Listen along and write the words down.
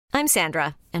I'm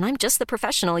Sandra, and I'm just the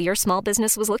professional your small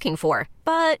business was looking for.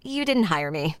 But you didn't hire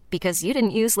me because you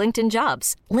didn't use LinkedIn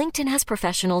Jobs. LinkedIn has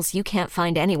professionals you can't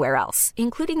find anywhere else,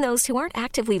 including those who aren't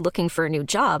actively looking for a new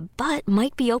job, but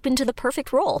might be open to the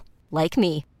perfect role, like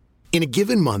me. In a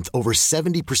given month, over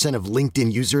 70% of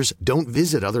LinkedIn users don't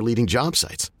visit other leading job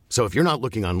sites. So if you're not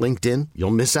looking on LinkedIn,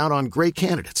 you'll miss out on great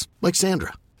candidates like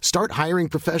Sandra. Start hiring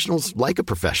professionals like a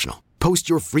professional. Post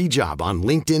your free job on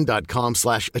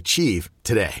linkedin.com/achieve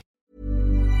today.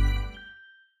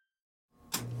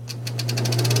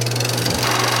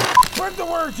 Spread the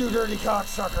word, you dirty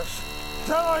cocksuckers.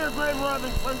 Tell all your grave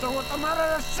robbing friends I want them out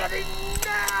of the city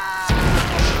now!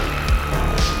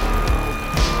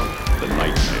 The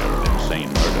nightmare of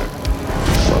insane murder.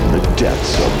 From the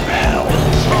depths of hell.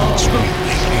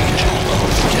 Screaming angel of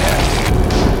death.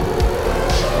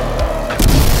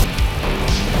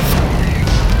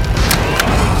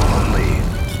 Only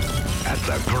at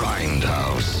the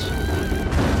Grindhouse.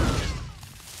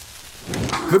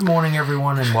 Good morning,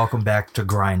 everyone, and welcome back to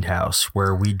Grindhouse,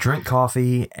 where we drink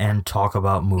coffee and talk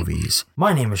about movies.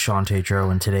 My name is Sean Tatro,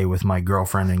 and today with my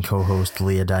girlfriend and co-host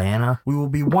Leah Diana, we will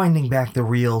be winding back the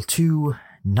reel to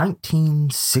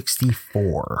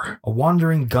 1964. A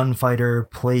wandering gunfighter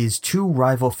plays two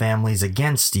rival families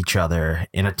against each other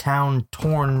in a town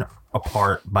torn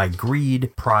apart by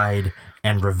greed, pride,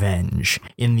 and revenge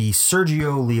in the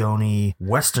Sergio Leone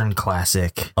Western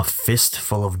classic, A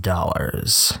Fistful of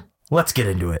Dollars. Let's get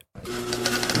into it.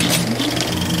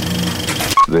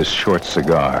 This short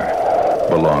cigar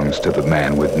belongs to the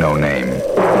man with no name.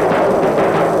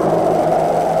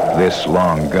 This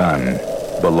long gun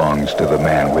belongs to the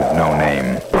man with no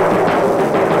name.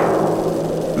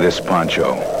 This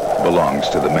poncho belongs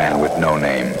to the man with no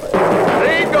name.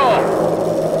 Rico!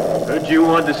 Heard you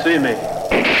wanted to see me.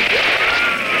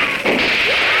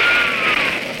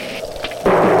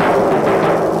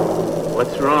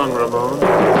 What's wrong, Ramon?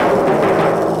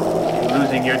 You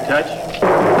losing your touch?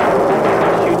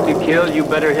 Shoot to kill, you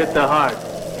better hit the heart.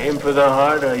 Aim for the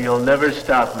heart or you'll never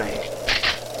stop me.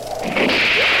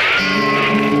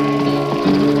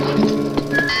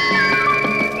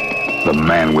 The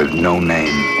man with no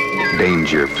name.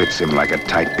 Danger fits him like a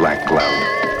tight black glove.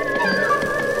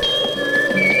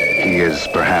 He is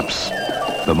perhaps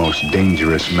the most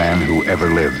dangerous man who ever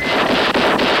lived.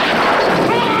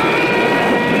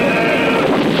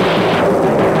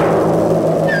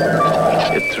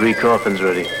 Get 3 coffins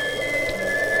ready.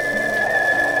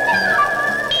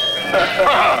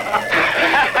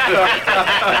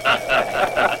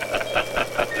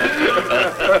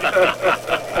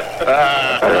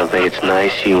 I don't think it's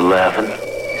nice, you laughing.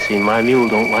 You see, my mule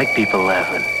don't like people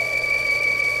laughing.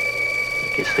 He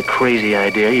gets the crazy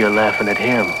idea you're laughing at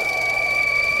him.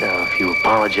 Now, if you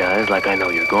apologize like I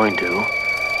know you're going to,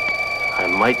 I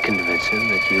might convince him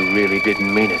that you really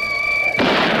didn't mean it.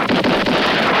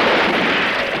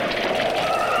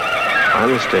 My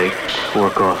mistake. 4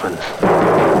 coffins.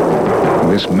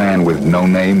 This man with no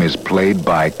name is played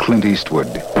by Clint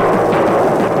Eastwood.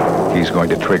 He's going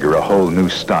to trigger a whole new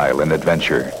style in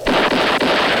adventure.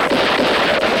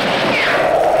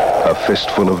 A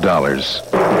Fistful of Dollars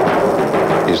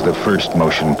is the first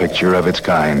motion picture of its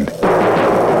kind.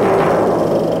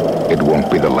 It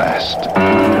won't be the last.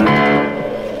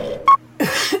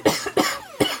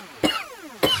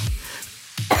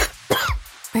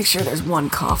 Make sure there's 1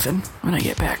 coffin when I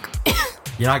get back.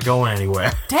 You're not going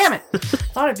anywhere. Damn it!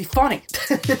 Thought it'd be funny.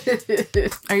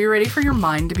 Are you ready for your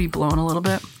mind to be blown a little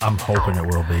bit? I'm hoping it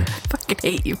will be. I fucking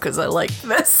hate you because I like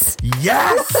this.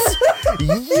 Yes!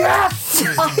 Yes!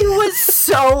 I was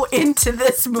so into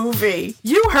this movie.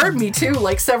 You heard me too,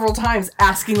 like several times,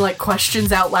 asking like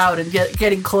questions out loud and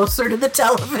getting closer to the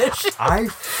television. I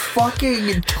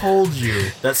fucking told you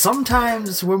that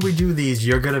sometimes when we do these,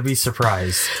 you're gonna be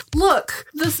surprised. Look,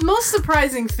 the most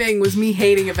surprising thing was me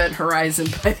hating Event Horizon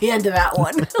by the end of that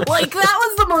one. Like, that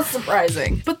was the most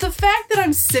surprising. But the fact that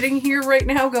I'm sitting here right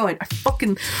now going,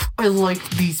 I like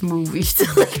these movies.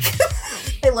 Like,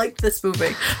 I like this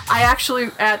movie. I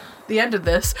actually, at the end of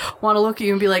this, want to look at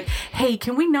you and be like, hey,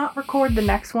 can we not record the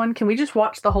next one? Can we just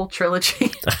watch the whole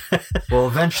trilogy? Well,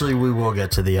 eventually we will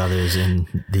get to the others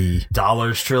in the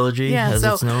Dollars trilogy, as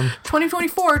it's known.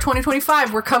 2024,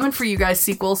 2025, we're coming for you guys,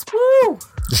 sequels. Woo!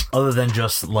 Other than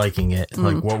just liking it,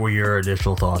 like, what were your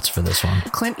initial thoughts for this one?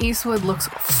 Clint Eastwood looks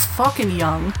fucking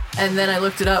young. And then I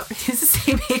looked it up. He's the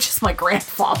same age as my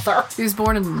grandfather. He was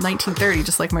born in 1930,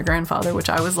 just like my grandfather, which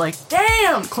I was like,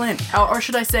 damn, Clint. Or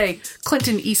should I say,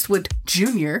 Clinton Eastwood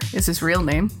Jr. is his real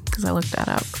name. because I looked that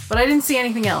up. But I didn't see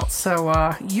anything else.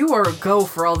 So you are a go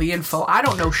for all the info. I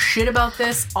don't know shit about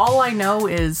this. All I know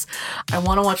is I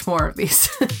want to watch more of these.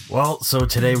 Well, so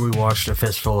today we watched A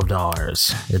Fistful of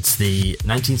Dollars. It's the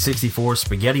 1964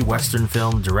 spaghetti western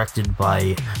film directed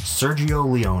by Sergio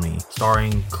Leone,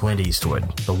 starring Clint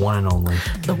Eastwood, the one and only.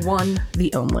 The one,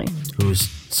 the only. Who's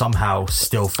somehow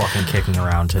still fucking kicking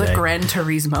around today. The Gran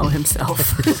Turismo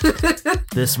himself.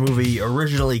 This movie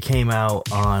originally came out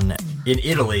in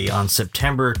Italy on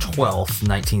September 12th,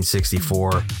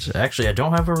 1964. So actually, I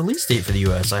don't have a release date for the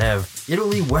U.S. I have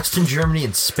Italy, Western Germany,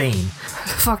 and Spain.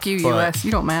 Fuck you, U.S.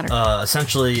 You don't matter.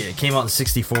 Essentially, it came out in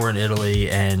 64 in Italy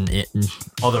and in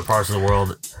other parts of the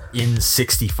world in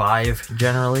 65,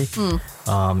 generally,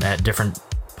 at different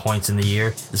points in the year.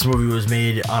 This movie was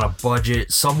made on a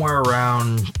budget somewhere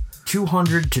around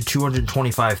 $200,000 to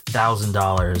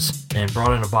 $225,000 and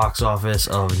brought in a box office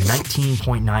of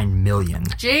 $19.9 million.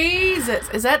 Jesus,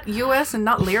 is that U.S. and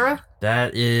not lira?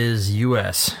 That is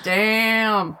U.S.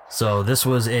 Damn. So this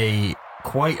was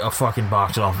quite a fucking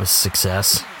box office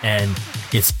success, and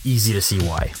it's easy to see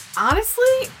why.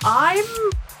 Honestly,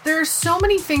 there's so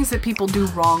many things that people do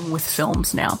wrong with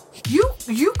films now.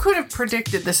 You could have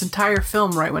predicted this entire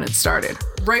film right when it started.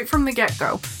 Right from the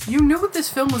get-go. You knew what this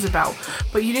film was about,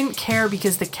 but you didn't care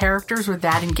because the characters were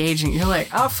that engaging. You're like,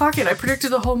 oh, fuck it, I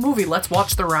predicted the whole movie. Let's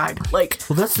watch the ride. Like,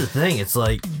 well, that's the thing. It's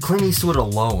like Clint Eastwood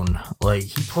alone. Like,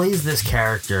 he plays this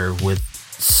character with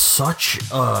such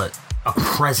a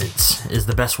presence is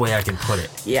the best way I can put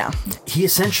it. Yeah. He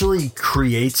essentially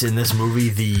creates in this movie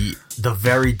the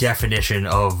very definition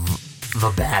of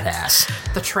the badass.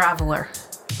 The traveler.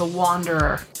 The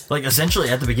wanderer. Like, essentially,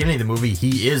 at the beginning of the movie,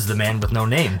 he is the man with no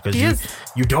name. Because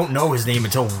you don't know his name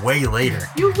until way later.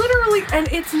 You literally, and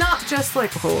it's not just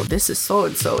like, oh, this is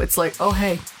so-and-so. It's like, oh,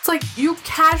 hey. It's like, you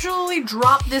casually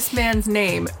drop this man's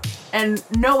name, and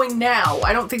knowing now,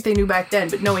 I don't think they knew back then,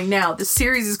 but knowing now, the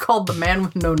series is called The Man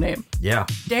with No Name. Yeah.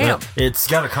 Damn. But it's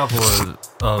got a couple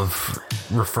of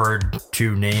referred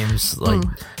to names, like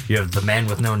you have the Man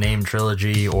with No Name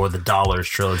trilogy or the Dollars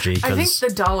trilogy. I think the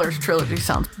Dollars trilogy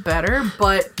sounds better,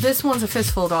 but this one's A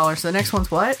Fistful of Dollars. The next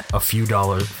one's what? A few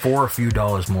dollars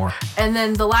more. And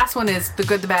then the last one is The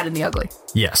Good, the Bad, and the Ugly.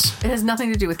 Yes. It has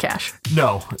nothing to do with cash.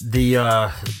 No,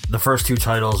 the first two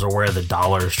titles are where the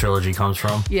Dollars trilogy comes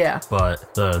from. Yeah.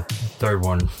 But the third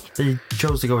one, they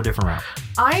chose to go a different route.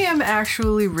 I am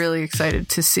actually really excited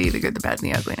to see The Good, the Bad,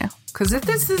 and the Ugly now. Because if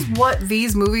this is what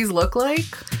these movies look like...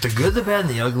 The Good, the Bad, and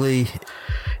the Ugly...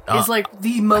 is like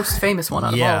the most famous one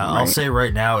out of all of them, right? I'll say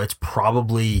right now, it's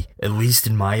probably, at least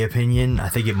in my opinion, I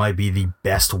think it might be the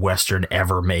best Western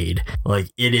ever made.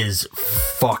 Like, it is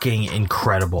fucking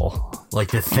incredible. Like,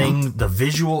 the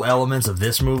visual elements of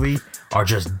this movie are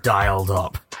just dialed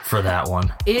up for that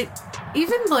one. It,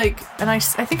 even like, and I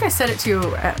think I said it to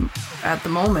you at the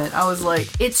moment, I was like,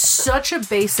 it's such a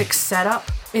basic setup.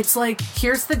 It's like,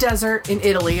 here's the desert in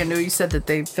Italy. I know you said that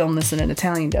they filmed this in an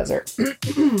Italian desert.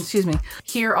 Excuse me.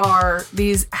 Here are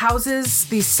these houses,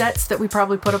 these sets that we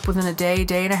probably put up within a day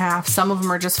and a half. Some of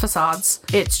them are just facades.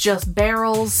 It's just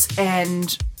barrels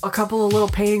and a couple of little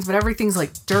paintings, but everything's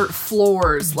like dirt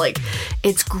floors. Like,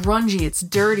 it's grungy, it's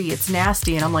dirty, it's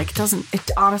nasty. And I'm like,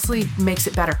 it honestly makes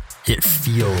it better. It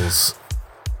feels...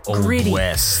 Old gritty.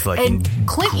 West, like, and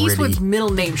Clint gritty. Eastwood's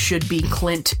middle name should be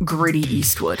Clint Gritty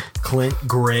Eastwood. Clint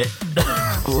Grit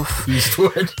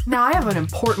Eastwood. Now I have an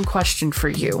important question for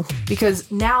you,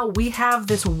 because now we have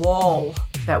this wall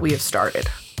that we have started.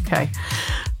 Okay,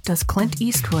 does Clint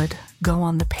Eastwood go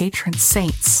on the patron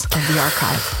saints of the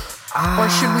archive? Or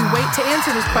should we wait to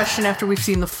answer this question after we've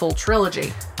seen the full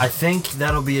trilogy? I think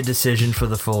that'll be a decision for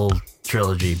the full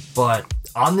trilogy, but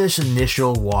on this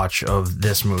initial watch of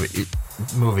this movie,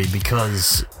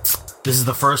 because this is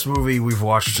the first movie we've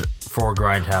watched for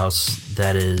Grindhouse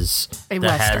that has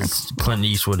Clint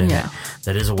Eastwood in it.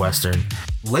 That is a Western.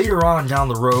 Later on down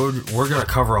the road, we're going to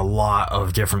cover a lot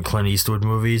of different Clint Eastwood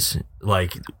movies.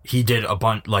 Like, he did a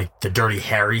bunch, like the Dirty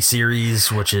Harry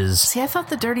series, which is... See, I thought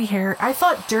Dirty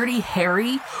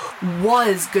Harry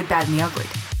was Good, Bad, and the Ugly.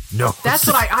 No. That's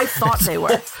what I thought they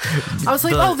were. I was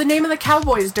like, the name of the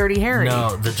cowboy is Dirty Harry.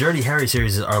 No, the Dirty Harry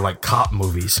series are like cop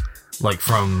movies. Like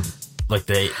from like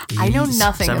the 80s, I know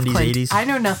nothing 70s, of Clint. 80s. I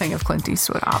know nothing of Clint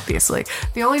Eastwood, obviously.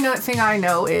 The only thing I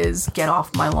know is Get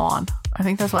Off My Lawn. I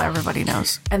think that's what everybody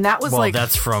knows. And that was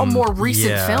that's from, a more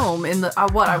recent film in the,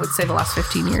 what I would say the last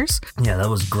 15 years. Yeah, that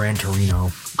was Gran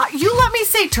Torino. You let me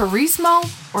say Turismo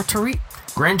or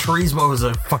Gran Turismo is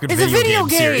a fucking video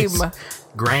game series.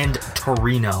 Gran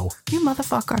Torino. You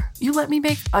motherfucker. You let me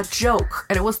make a joke,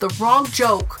 and it was the wrong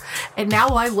joke, and now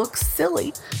I look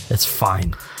silly. It's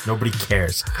fine. Nobody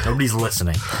cares. Nobody's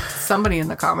listening. Somebody in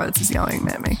the comments is yelling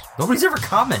at me. Nobody's ever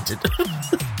commented.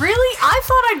 Really? I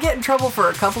thought I'd get in trouble for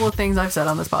a couple of things I've said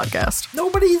on this podcast.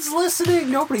 Nobody's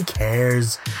listening. Nobody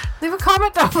cares. Leave a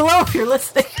comment down below if you're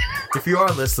listening. If you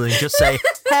are listening, just say,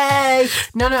 hey.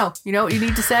 No. You know what you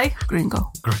need to say?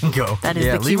 Gringo. Gringo. That is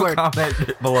the key leave word. a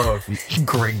comment below if you...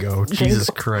 Gringo. Jesus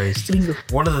Christ. Gringo.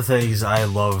 One of the things I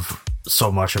love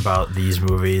so much about these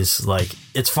movies, like,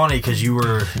 it's funny because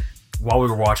while we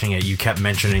were watching it, you kept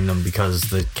mentioning them because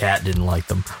the cat didn't like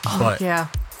them. Oh, but yeah.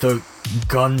 The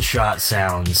gunshot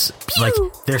sounds, like,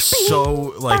 they're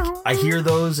so, like, I hear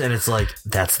those and it's like,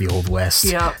 that's the Old West.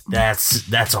 Yep.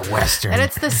 That's a Western. And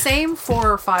it's the same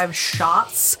 4 or 5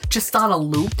 shots just on a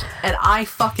loop, and I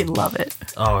fucking love it.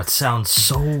 Oh, it sounds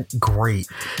so great.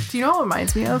 Do you know what it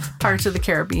reminds me of? Pirates of the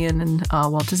Caribbean and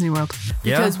Walt Disney World.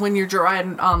 Yeah. Because when you're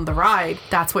riding on the ride,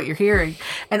 that's what you're hearing.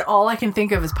 And all I can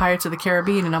think of is Pirates of the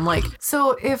Caribbean, and I'm like,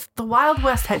 so if the Wild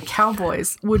West had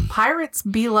cowboys, would pirates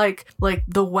be like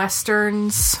the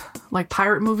Westerns, like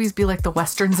pirate movies be like the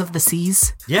Westerns of the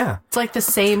seas? Yeah. It's like the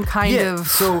same kind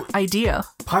of idea.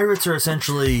 Pirates are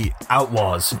essentially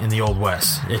outlaws in the Old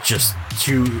West. It's just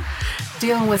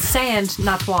dealing with sand,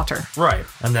 not water. Right.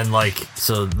 And then,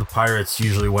 so the pirates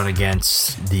usually went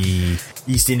against the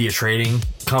East India Trading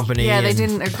Company. Yeah, they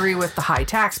didn't agree with the high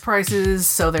tax prices,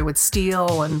 so they would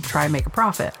steal and try and make a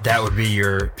profit. That would be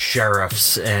your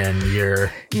sheriffs and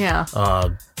your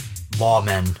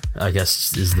lawmen, I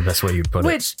guess is the best way you'd put it.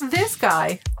 Which this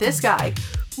guy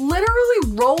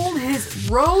literally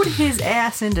rode his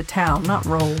ass into town.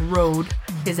 Rode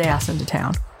his ass into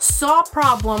town. Saw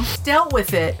problem, dealt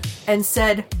with it, and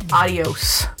said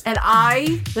adios. And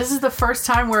this is the first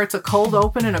time where it's a cold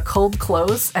open and a cold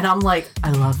close, and I'm like,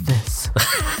 I love this.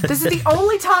 This is the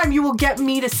only time you will get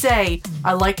me to say,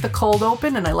 I like the cold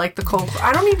open and I like the cold.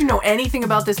 I don't need to know anything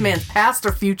about this man's past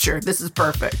or future. This is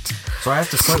perfect. So I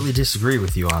have to slightly disagree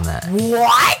with you on that.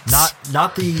 What?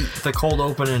 Not the cold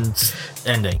open and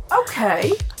ending.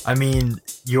 Okay. I mean,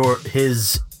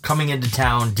 his coming into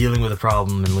town, dealing with a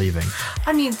problem, and leaving.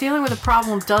 I mean, dealing with a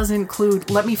problem does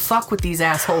include, let me fuck with these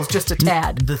assholes just a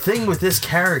tad. The thing with this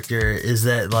character is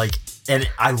that, and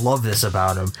I love this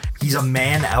about him, he's a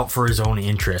man out for his own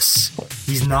interests.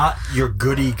 He's not your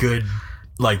goody-good,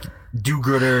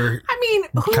 do-gooder. I mean,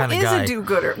 who is guy. A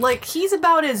do-gooder? He's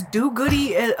about as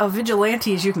do-goody a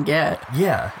vigilante as you can get.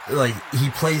 Yeah, he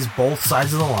plays both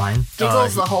sides of the line.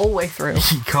 Giggles the whole way through.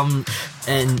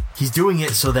 And he's doing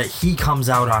it so that he comes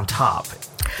out on top.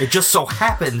 It just so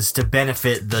happens to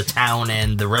benefit the town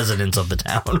and the residents of the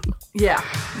town. Yeah,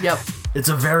 yep. It's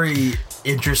a very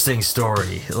interesting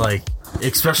story,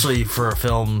 especially for a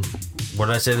film. What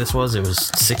did I say this was? It was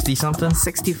 60-something?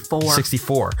 64.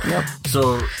 64. Yep.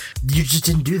 So you just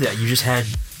didn't do that. You just had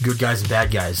good guys and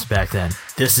bad guys back then.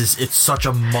 It's such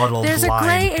a muddled There's line. a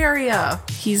gray area.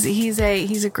 He's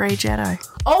a gray Jedi.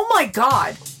 Oh my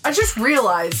god. I just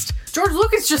realized George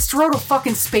Lucas just wrote a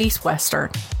fucking space western.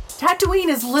 Tatooine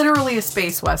is literally a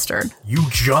space western. You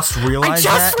just realized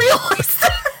that? Realized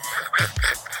that.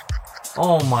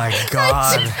 Oh my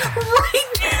god. Right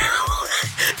now.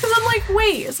 Because I'm like,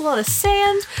 wait, it's a lot of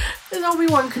sand. There's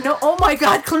Obi-Wan Kenobi. Oh my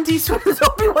god, Clint Eastwood is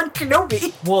Obi-Wan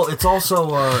Kenobi. Well, it's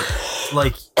also,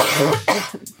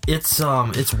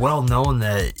 it's well known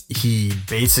that he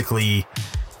basically,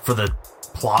 for the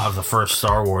plot of the first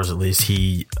Star Wars at least,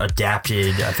 he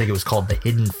adapted, I think it was called The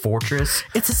Hidden Fortress.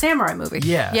 It's a samurai movie.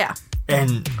 Yeah. Yeah.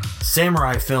 And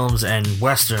samurai films and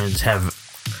westerns have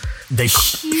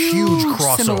huge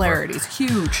crossover. Similarities.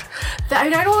 Huge. I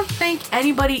don't think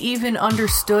anybody even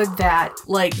understood that,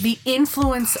 the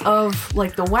influence of,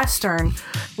 the Western,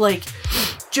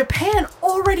 Japan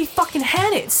already fucking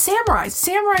had it.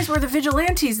 Samurais were the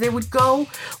vigilantes. They would go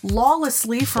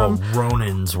lawlessly from...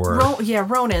 Ronins were.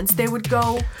 Ronins. They would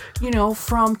go,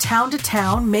 from town to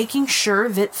town, making sure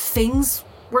that things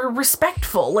were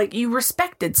respectful. You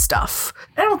respected stuff.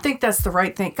 I don't think that's the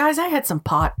right thing. Guys, I had some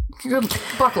pot.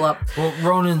 Buckle up. Well,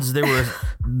 Ronins, they were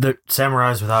the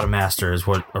samurais without a master is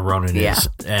what a Ronin is.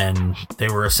 And they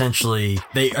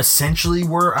essentially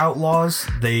were outlaws.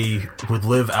 They would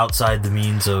live outside the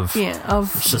means of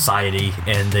society,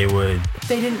 and they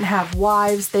didn't have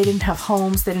wives, they didn't have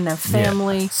homes, they didn't have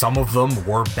family. Yeah. Some of them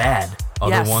were bad.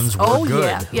 Other ones were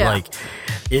good. Yeah.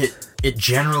 It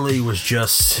generally was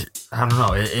just, I don't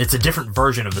know, it's a different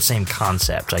version of the same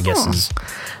concept, I guess.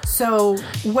 So,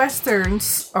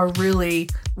 Westerns are really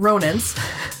Ronins.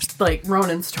 like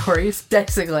Ronin stories,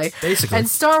 basically. And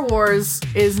Star Wars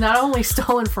is not only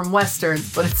stolen from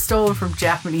Westerns, but it's stolen from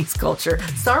Japanese culture.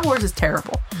 Star Wars is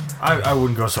terrible. I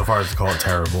wouldn't go so far as to call it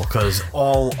terrible, because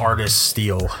all artists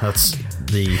steal. That's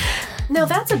the... Now,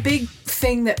 that's a big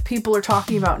thing that people are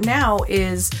talking about now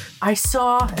is I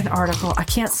saw an article. I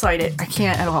can't cite it. I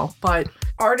can't at all. But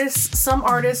some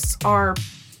artists are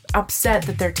upset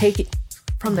that they're taking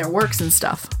from their works and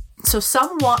stuff. So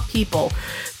some want people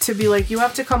to be like, you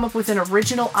have to come up with an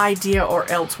original idea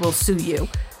or else we'll sue you.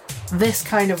 This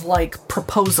kind of like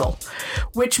proposal,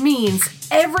 which means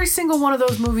every single one of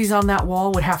those movies on that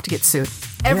wall would have to get sued.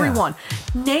 Everyone.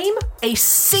 Yeah. Name a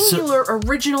singular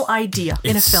original idea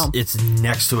in a film. It's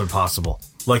next to impossible.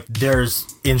 Like,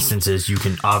 there's instances you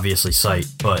can obviously cite,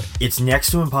 but it's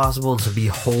next to impossible to be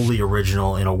wholly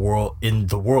original in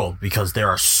the world because there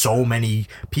are so many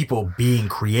people being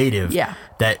creative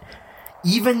that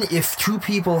even if two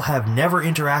people have never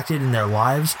interacted in their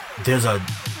lives, there's a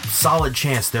solid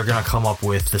chance they're going to come up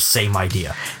with the same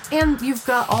idea. And you've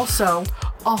got also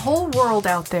a whole world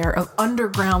out there of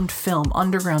underground film,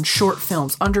 underground short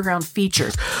films, underground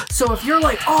features. So if you're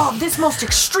like, oh, this most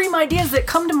extreme ideas that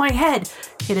come to my head,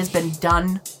 it has been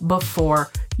done before.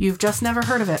 You've just never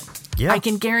heard of it. Yeah. I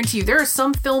can guarantee you there are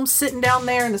some films sitting down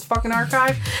there in this fucking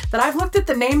archive that I've looked at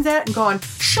the names at and gone,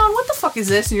 Sean, what the fuck is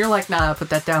this? And you're like, nah, put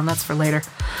that down. That's for later.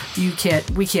 We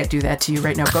can't do that to you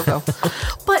right now. Go.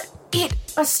 But it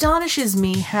astonishes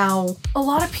me how a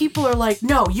lot of people are like,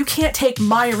 no, you can't take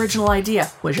my original idea.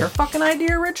 Was your fucking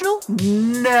idea original?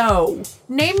 No.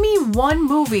 Name me one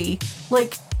movie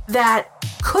like that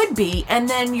could be, and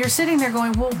then you're sitting there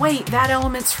going, well, wait, that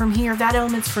element's from here, that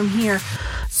element's from here.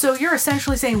 So you're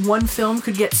essentially saying one film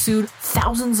could get sued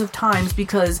thousands of times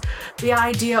because the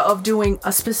idea of doing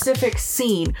a specific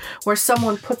scene where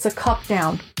someone puts a cup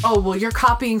down, oh, well, you're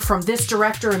copying from this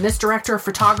director and this director of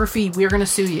photography, we're going to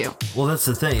sue you. Well, that's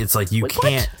the thing. It's like you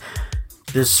can't...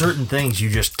 There's certain things you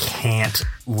just can't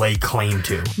lay claim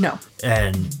to. No.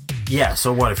 And... yeah,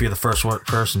 so what if you're the first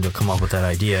person to come up with that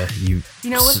idea? You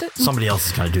know what? Somebody else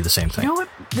is going to do the same thing. You know what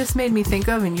this made me think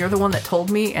of, and you're the one that told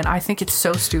me, and I think it's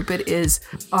so stupid, is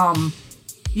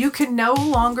you can no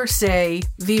longer say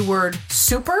the word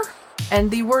super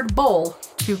and the word bowl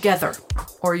together,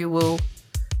 or you will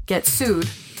get sued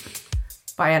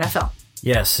by NFL.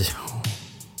 Yes.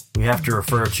 We have to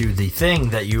refer to the thing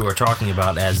that you are talking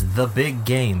about as the big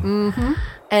game. Mm-hmm.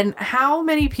 And how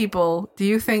many people do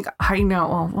you think I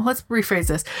know? Well, let's rephrase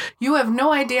this. You have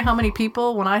no idea how many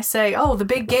people, when I say, oh, the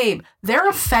big game, they're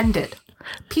offended.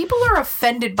 People are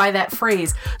offended by that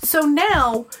phrase. So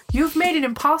now you've made it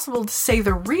impossible to say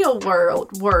the real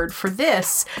word for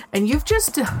this, and you've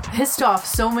just pissed off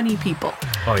so many people.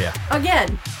 Oh, yeah.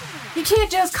 Again, you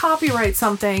can't just copyright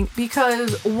something,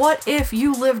 because what if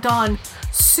you lived on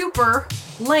Super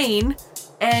Lane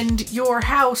and your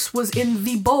house was in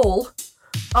the bowl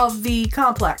of the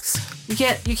complex? You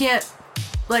can't,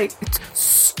 like, it's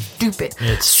stupid.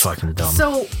 It's fucking dumb.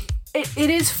 So, it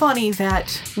is funny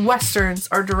that Westerns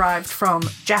are derived from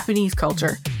Japanese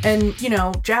culture. And, you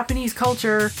know, Japanese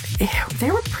culture, they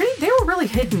were really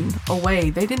hidden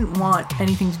away. They didn't want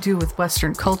anything to do with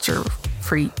Western culture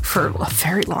for a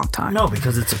very long time. No,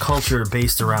 because it's a culture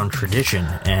based around tradition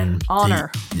and honor.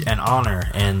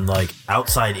 And like,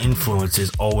 outside influence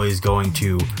is always going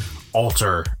to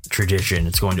alter tradition.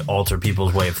 It's going to alter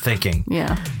people's way of thinking.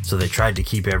 Yeah. So they tried to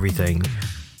keep everything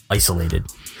isolated.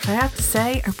 I have to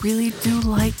say, I really do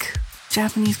like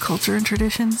Japanese culture and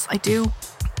traditions. I do.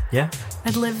 Yeah.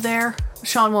 I'd live there.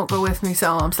 Sean won't go with me,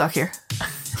 so I'm stuck here.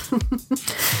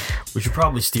 We should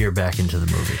probably steer back into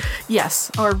the movie.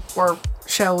 Yes. Or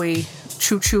shall we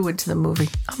choo-choo into the movie?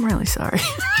 I'm really sorry.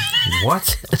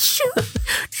 What?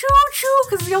 Choo-choo,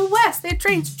 because the old West, they had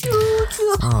trains.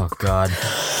 Choo-choo. Oh, God.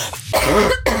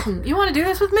 You want to do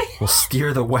this with me? We'll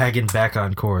steer the wagon back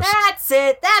on course. That's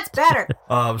it. That's better.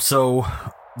 So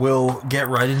we'll get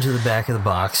right into the back of the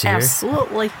box here.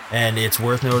 Absolutely. And it's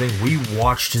worth noting, we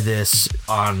watched this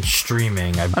on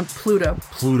streaming. On Pluto.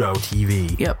 Pluto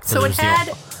TV. Yep. So it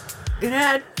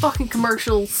had fucking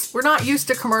commercials. We're not used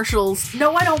to commercials.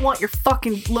 No, I don't want your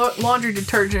fucking laundry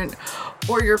detergent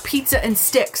or your pizza and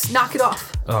sticks. Knock it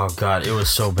off. Oh, God. It was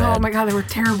so bad. Oh, my God. They were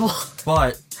terrible.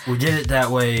 But we did it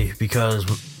that way because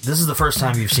this is the first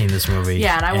time you've seen this movie.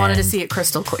 Yeah, and I wanted to see it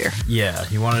crystal clear. Yeah,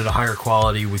 you wanted a higher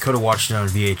quality. We could have watched it on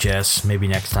VHS, maybe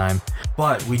next time.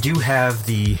 But we do have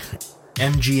the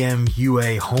MGM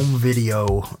UA home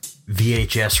video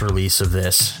VHS release of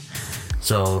this.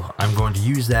 So I'm going to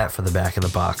use that for the back of the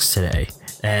box today.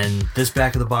 And this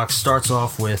back of the box starts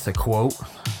off with a quote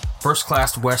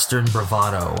first-class Western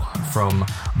bravado from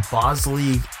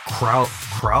Bosley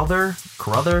Crowther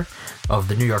of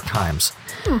the New York Times.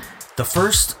 The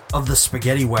first of the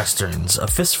spaghetti westerns, A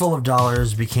Fistful of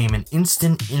Dollars became an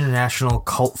instant international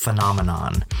cult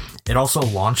phenomenon. It also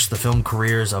launched the film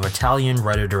careers of Italian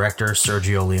writer-director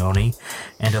Sergio Leone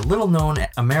and a little-known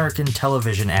American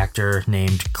television actor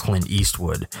named Clint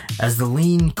Eastwood. As the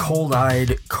lean,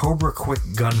 cold-eyed, cobra-quick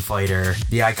gunfighter,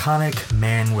 the iconic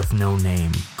Man with No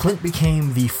Name, Clint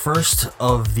became the first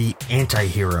of the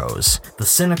anti-heroes. The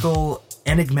cynical,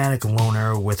 enigmatic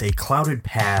loner with a clouded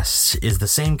past is the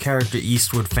same character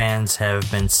Eastwood fans have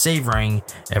been savoring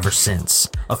ever since.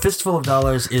 A Fistful of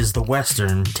Dollars is the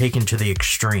Western taken to the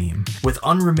extreme, with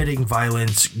unremitting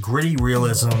violence, gritty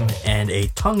realism, and a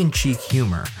tongue-in-cheek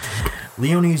humor.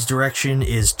 Leone's direction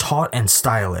is taut and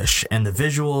stylish, and the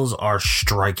visuals are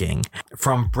striking.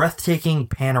 From breathtaking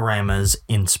panoramas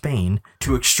in Spain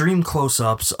to extreme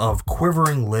close-ups of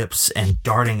quivering lips and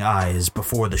darting eyes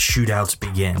before the shootouts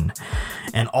begin.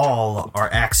 And all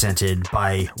are accented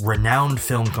by renowned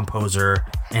film composer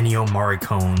Ennio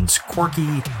Morricone's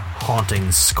quirky,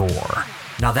 haunting score.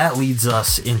 Now that leads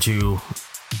us into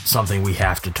something we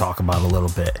have to talk about a little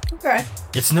bit. Okay.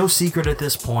 It's no secret at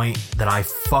this point that I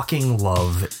fucking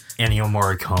love Ennio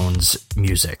Morricone's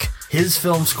music. His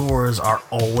film scores are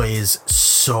always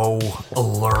so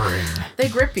alluring. They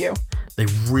grip you. They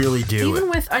really do. Even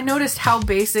with, I noticed how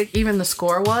basic even the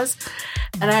score was.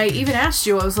 And I even asked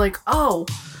you, I was like, oh,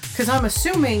 because I'm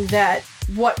assuming that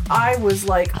what I was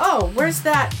like, oh, where's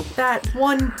that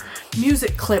one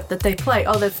music clip that they play?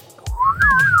 Oh, that's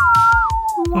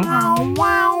wow,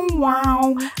 wow,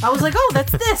 wow. I was like, oh,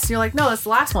 that's this. You're like, no, that's the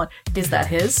last one. Is that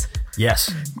his?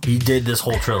 Yes, he did this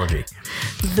whole trilogy.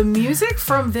 The music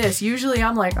from this, usually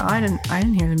I'm like, oh, I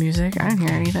didn't hear the music. I didn't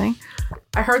hear anything.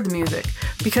 I heard the music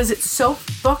because it's so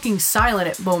fucking silent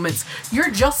at moments.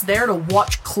 You're just there to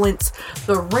watch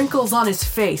the wrinkles on his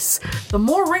face. The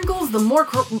more wrinkles, the more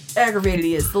aggravated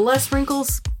he is. The less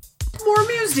wrinkles, the more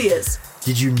amused he is.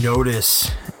 Did you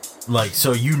notice,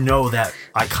 so you know that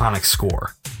iconic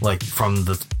score, from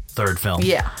the third film?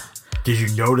 Yeah. Did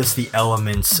you notice the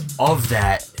elements of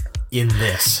that in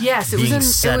this? Yes, it was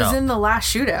in the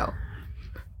last shootout.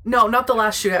 No, not the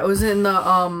last shootout. It was in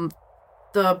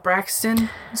the Braxton,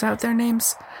 is that their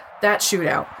names? That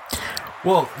shootout.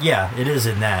 Well, yeah, it is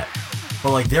in that.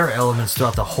 But there are elements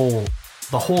throughout the whole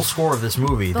score of this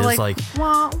movie. There's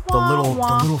wah, the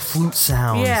little flute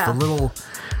sounds, yeah.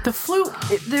 The flute,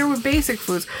 there were basic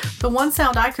flutes. The one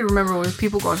sound I could remember was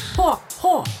people going, ho,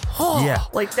 ho, ho, yeah,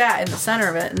 like that in the center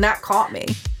of it, and that caught me.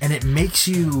 And it makes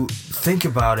you think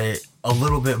about it a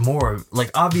little bit more.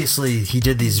 Obviously, he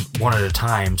did these one at a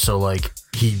time, so,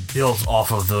 he built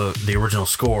off of the original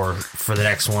score for the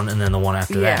next one and then the one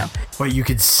after that. But you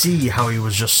could see how he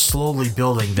was just slowly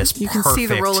building this perfect score. You can see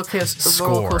the roller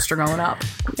coaster going up.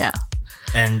 Yeah.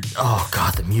 And, oh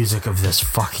god, the music of this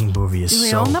fucking movie is so good.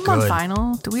 Do we own them on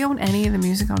vinyl? Do we own any of the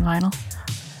music on vinyl?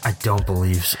 I don't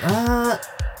believe so.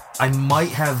 I might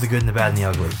have The Good and the Bad and the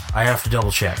Ugly. I have to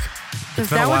double check. It's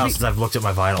been a while since I've looked at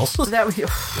my vinyls.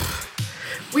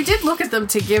 We did look at them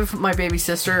to give my baby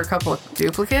sister a couple of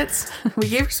duplicates. We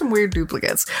gave her some weird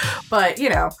duplicates. But,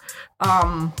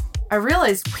 I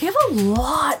realized we have a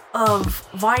lot of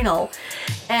vinyl.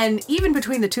 And even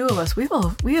between the two of us, we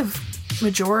have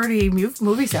majority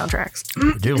movie soundtracks.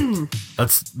 We do.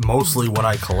 That's mostly what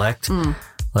I collect.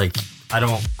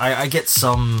 I get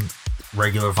some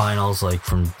regular vinyls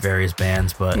from various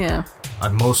bands, but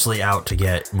I'm mostly out to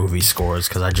get movie scores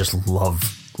because I just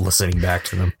love listening back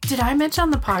to them. Did I mention on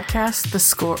the podcast the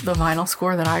vinyl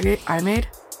score that I made?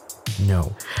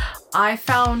 No. I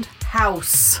found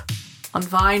House on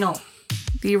vinyl.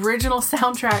 The original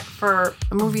soundtrack for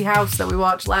the movie House that we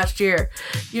watched last year.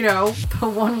 The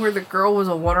one where the girl was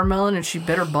a watermelon and she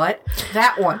bit her butt.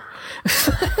 That one.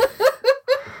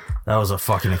 That was a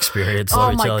fucking experience,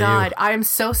 let me tell you. Oh my god, I am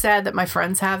so sad that my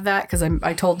friends have that because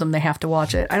I told them they have to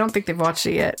watch it. I don't think they've watched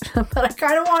it yet, but I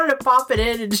kind of wanted to pop it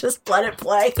in and just let it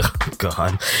play. Oh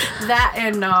god. That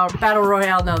and Battle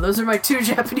Royale, no, those are my two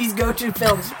Japanese go-to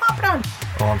films. Pop it on.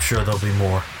 Oh, I'm sure there'll be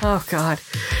more. Oh god.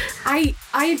 I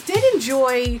did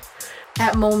enjoy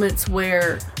at moments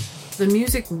where the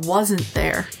music wasn't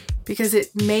there because it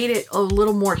made it a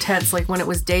little more tense, like when it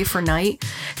was day for night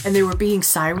and they were being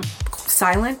silent,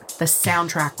 the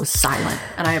soundtrack was silent,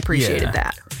 and I appreciated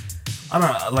that. I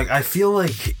don't know, I feel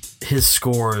like his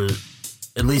score,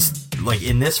 at least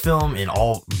in this film, in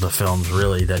all the films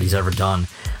really that he's ever done,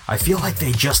 I feel like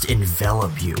they just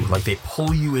envelop you, they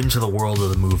pull you into the world of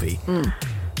the movie.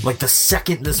 The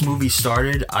second this movie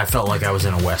started, I felt like I was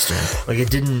in a Western. It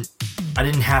didn't I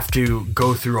didn't have to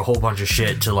go through a whole bunch of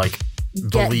shit to like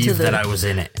believe that I was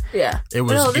in it. Yeah. It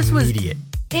was immediate.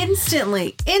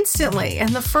 Instantly. And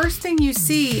the first thing you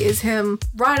see is him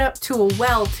ride up to a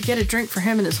well to get a drink for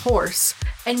him and his horse.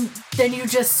 And then you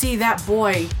just see that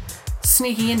boy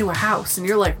sneaking into a house and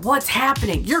you're like, what's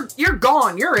happening? You're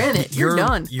gone. You're in it. You're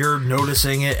done. You're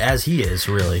noticing it as he is,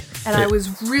 really. And I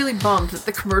was really bummed that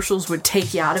the commercials would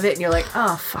take you out of it and you're like,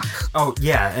 oh, fuck. Oh,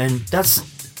 yeah. And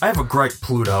I have a gripe,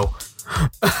 Pluto.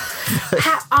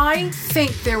 I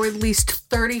think there were at least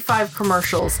 35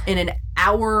 commercials in an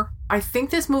hour. I think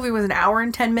this movie was an hour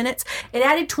and 10 minutes. It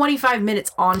added 25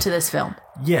 minutes onto this film.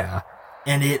 Yeah.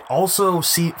 And it also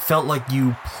felt like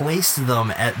you placed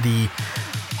them at the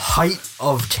height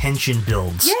of tension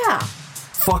builds. Yeah.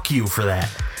 Fuck you for that.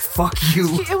 Fuck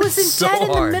you. It was so dead in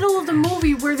the hard. middle of the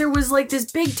movie where there was like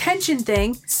this big tension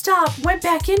thing. Stop, went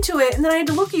back into it, and then I had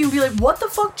to look at you and be like, what the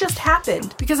fuck just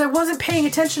happened? Because I wasn't paying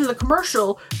attention to the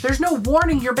commercial. There's no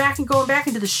warning you're going back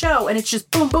into the show, and it's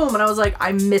just boom, boom. And I was like,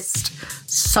 I missed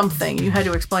something. You had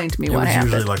to explain to me what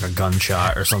happened. It was usually like a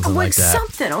gunshot or something like that.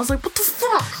 Something. I was like, what the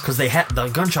fuck? Because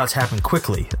the gunshots happen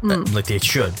quickly, like they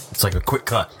should. It's like a quick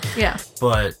cut. Yeah.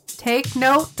 But take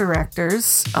note,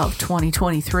 directors of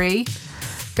 2023.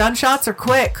 Gunshots are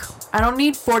quick. I don't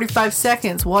need 45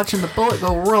 seconds watching the bullet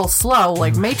go real slow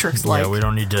like Matrix-like. Yeah, we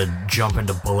don't need to jump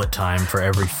into bullet time for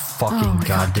every fucking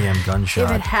goddamn gunshot.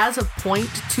 If it has a point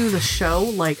to the show,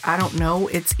 like, I don't know,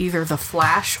 it's either the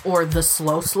Flash or the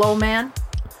slow man.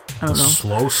 I don't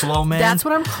know. Slow man? That's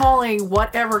what I'm calling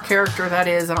whatever character that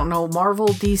is. I don't know, Marvel,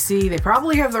 DC, they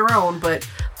probably have their own, but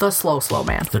the slow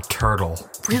man. The turtle.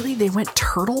 Really? They went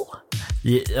turtle?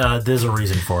 Yeah, there's a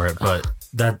reason for it, but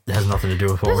that has nothing to do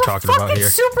with what we're talking about here.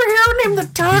 There's a fucking superhero named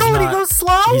the Turtle and he goes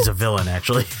slow? He's a villain,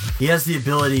 actually. He has the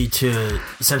ability to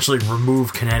essentially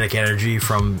remove kinetic energy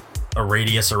from a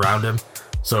radius around him,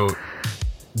 so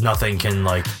nothing can,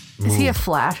 like, move. Is he a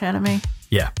Flash enemy?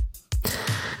 Yeah.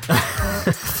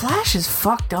 Flash is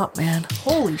fucked up, man.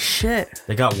 Holy shit.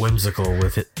 They got whimsical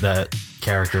with that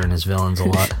character and his villains a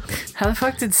lot. How the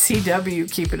fuck did CW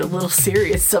keep it a little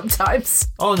serious sometimes?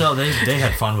 Oh, no, they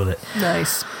had fun with it.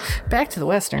 Nice. Back to the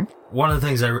Western. One of the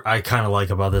things I kind of like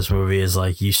about this movie is,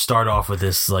 like, you start off with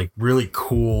this, like, really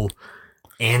cool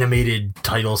animated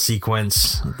title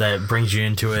sequence that brings you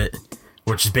into it,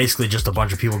 which is basically just a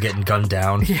bunch of people getting gunned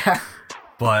down. Yeah.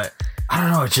 But, I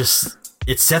don't know,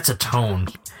 it sets a tone,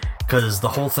 because the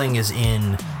whole thing is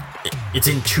it's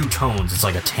in two tones. It's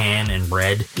like a tan and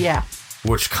red. Yeah.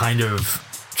 Which kind of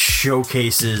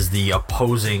showcases the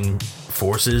opposing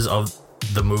forces of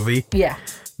the movie. Yeah.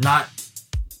 Not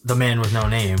the man with no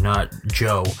name, not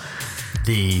Joe.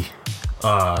 The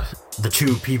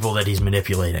two people that he's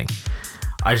manipulating.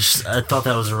 I thought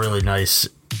that was a really nice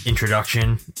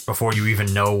introduction before you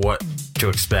even know what to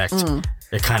expect.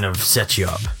 It kind of sets you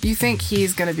up. You think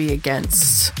he's going to be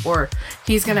against, or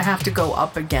he's going to have to go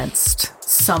up against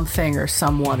something or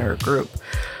someone or a group,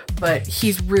 but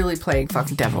he's really playing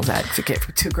fucking devil's advocate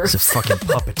for two groups. He's a fucking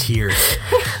puppeteer.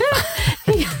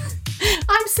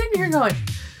 I'm sitting here going,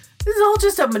 this is all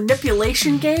just a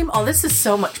manipulation game? Oh, this is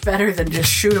so much better than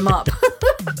just shoot him up.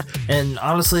 And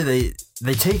honestly,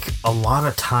 they take a lot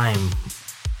of time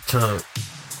to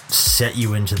set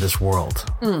you into this world.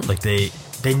 Like, they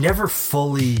never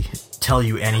fully tell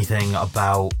you anything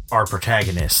about our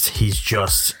protagonist. He's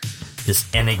just this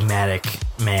enigmatic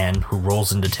man who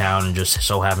rolls into town and just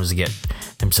so happens to get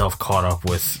himself caught up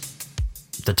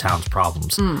with the town's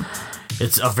problems.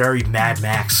 It's a very Mad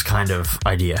Max kind of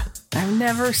idea. I've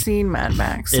never seen Mad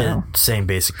Max, so... Same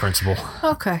basic principle.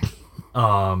 Okay.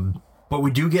 But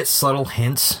we do get subtle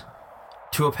hints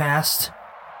to a past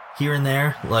here and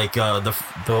there. Like, the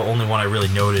only one I really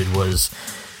noted was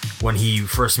when he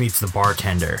first meets the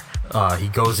bartender. He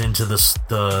goes into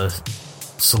the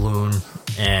saloon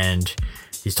and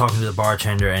he's talking to the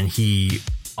bartender and he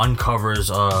uncovers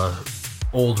a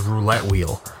old roulette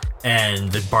wheel.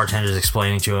 And the bartender's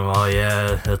explaining to him, oh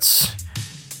yeah,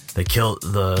 they killed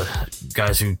the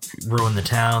guys who ruined the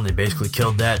town. They basically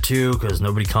killed that too, because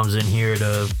nobody comes in here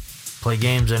to play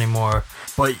games anymore.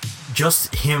 But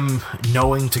just him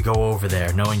knowing to go over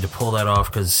there, knowing to pull that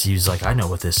off, because he's like, I know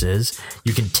what this is.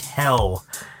 You can tell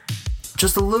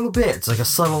just a little bit. It's like a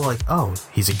subtle, like, oh,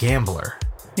 he's a gambler.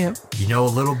 Yep. You know a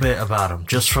little bit about him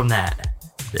just from that.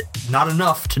 Not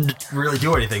enough to really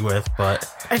do anything with, but...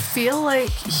 I feel like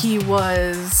he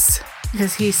was...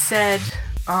 Because he said...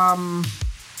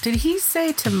 did he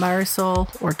say to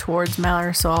Marisol or towards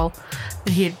Marisol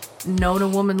that he had known a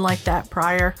woman like that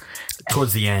prior?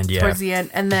 Towards the end, yeah. Towards the end.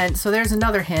 And then, so there's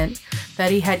another hint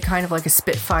that he had kind of like a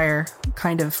Spitfire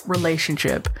kind of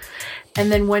relationship.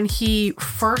 And then when he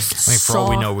first for all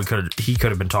we know, he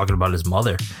could have been talking about his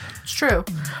mother. It's true.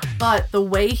 But the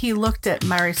way he looked at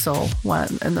Marisol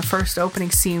in the first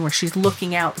opening scene where she's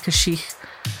looking out because she,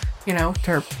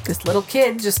 this little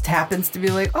kid just happens to be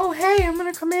like, oh, hey, I'm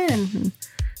going to come in. And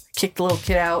kick the little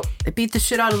kid out. They beat the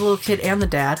shit out of the little kid and the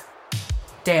dad.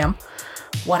 Damn.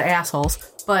 What assholes.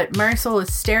 But Marisol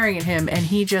is staring at him, and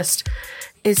he just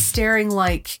is staring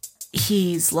like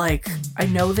he's like, I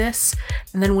know this.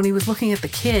 And then when he was looking at the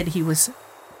kid, he was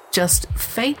just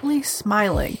faintly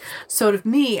smiling. So to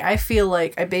me, I feel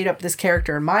like I made up this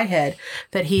character in my head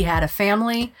that he had a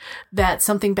family, that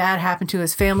something bad happened to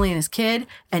his family and his kid,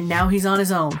 and now he's on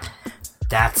his own.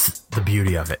 That's the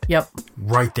beauty of it. Yep.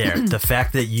 Right there. The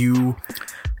fact that you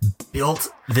built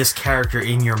this character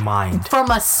in your mind. From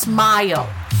a smile.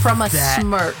 From a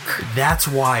smirk. That's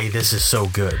why this is so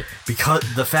good. Because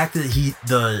the fact that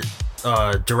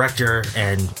the director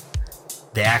and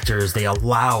the actors, they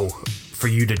allow for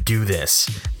you to do this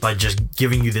by just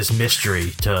giving you this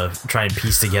mystery to try and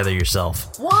piece together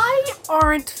yourself. Why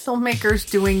aren't filmmakers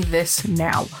doing this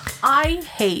now? I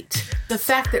hate the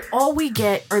fact that all we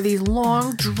get are these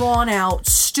long, drawn-out,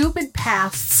 stupid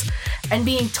pasts and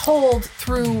being told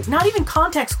through not even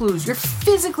context clues. You're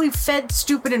physically fed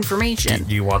stupid information.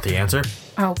 Do you want the answer?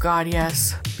 Oh, God,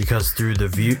 yes. Because through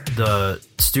the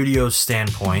studio's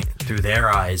standpoint, through their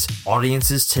eyes,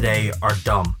 audiences today are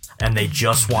dumb. And they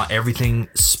just want everything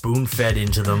spoon-fed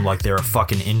into them like they're a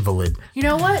fucking invalid. You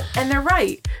know what? And they're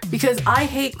right. Because I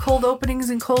hate cold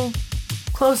openings and cold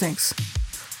closings.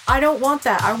 I don't want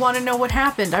that. I want to know what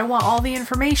happened. I want all the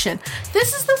information.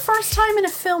 This is the first time in a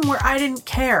film where I didn't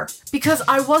care. Because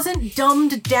I wasn't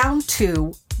dumbed down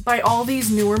to by all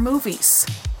these newer movies.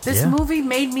 This movie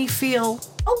made me feel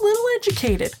a little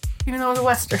educated. Even though it was a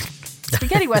Western.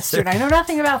 Spaghetti Western. I know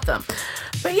nothing about them.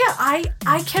 But yeah,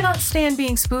 I cannot stand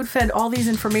being spoon-fed all these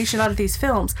information out of these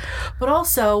films. But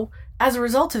also, as a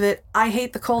result of it, I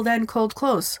hate the cold end, cold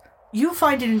close. You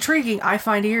find it intriguing. I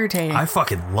find it irritating. I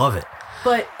fucking love it.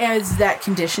 But is that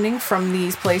conditioning from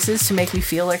these places to make me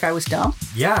feel like I was dumb?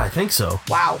 Yeah, I think so.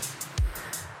 Wow.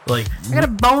 Like, I got a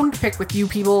bone to pick with you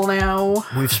people now.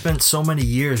 We've spent so many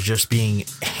years just being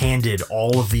handed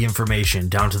all of the information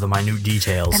down to the minute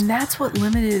details. And that's what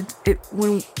limited it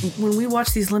when we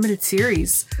watch these limited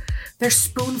series. They're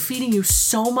spoon feeding you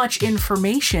so much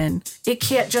information. It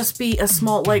can't just be a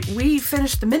small, like, we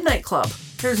finished The Midnight Club.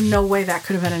 There's no way that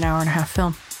could have been an hour and a half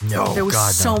film. No, there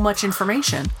was so much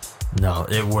information. No,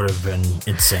 it would have been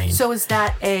insane. So is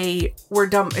that a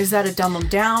dumb them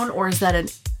down, or is that a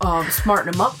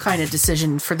smarten them up kind of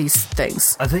decision for these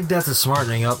things? I think that's a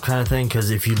smartening up kind of thing,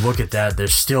 because if you look at that,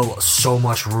 there's still so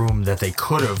much room that they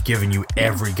could have given you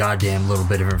every goddamn little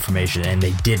bit of information, and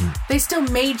they didn't. They still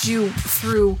made you,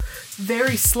 through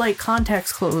very slight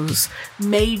context clues,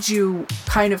 made you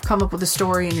kind of come up with a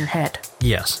story in your head.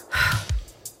 Yes.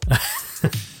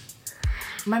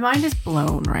 My mind is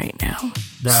blown right now.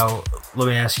 Now, let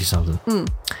me ask you something.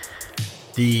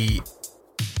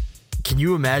 Can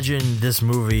you imagine this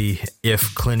movie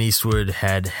if Clint Eastwood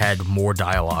had more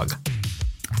dialogue?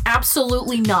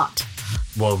 Absolutely not.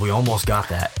 Well, we almost got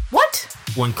that. What?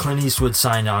 When Clint Eastwood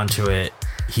signed on to it,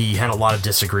 he had a lot of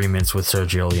disagreements with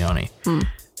Sergio Leone.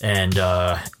 And,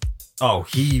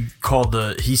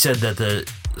 he said that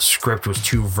the script was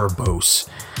too verbose.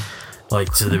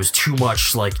 Like, so there was too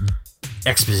much, like,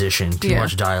 exposition, too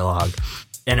much dialogue.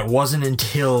 And it wasn't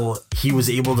until he was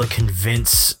able to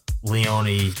convince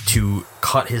Leone to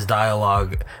cut his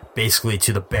dialogue basically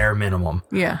to the bare minimum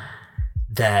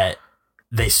that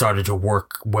they started to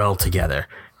work well together.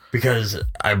 Because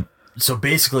so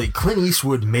basically Clint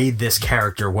Eastwood made this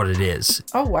character what it is.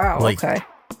 Oh wow, okay.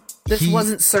 This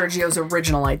wasn't Sergio's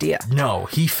original idea. No,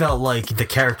 he felt like the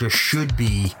character should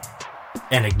be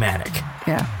enigmatic.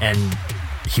 Yeah. And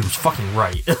he was fucking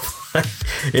right.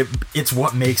 It's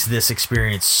what makes this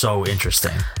experience so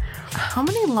interesting. How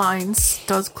many lines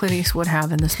does Clint Eastwood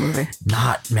have in this movie?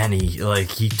 Not many. Like,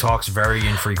 he talks very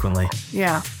infrequently.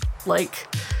 Yeah. Like,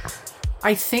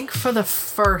 I think for the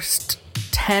first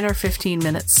 10 or 15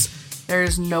 minutes,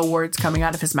 there's no words coming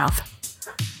out of his mouth.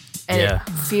 And it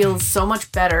feels so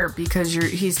much better because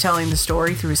he's telling the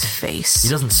story through his face. He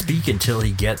doesn't speak until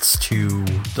he gets to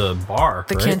the bar,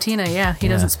 the cantina, He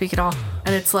doesn't speak at all.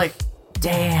 And it's like,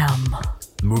 damn.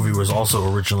 The movie was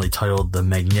also originally titled The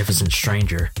Magnificent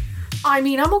Stranger. I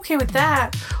mean, I'm okay with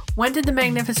that. When did The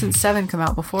Magnificent Seven come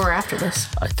out? Before or after this?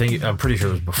 I'm pretty sure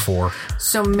it was before.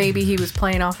 So maybe he was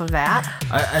playing off of that?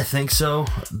 I think so.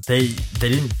 They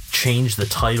didn't change the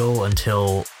title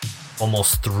until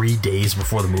almost 3 days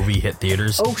before the movie hit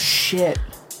theaters. Oh, shit.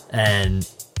 And,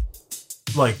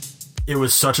 like, it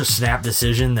was such a snap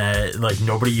decision that like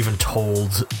nobody even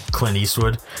told Clint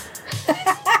Eastwood.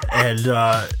 And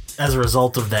as a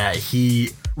result of that,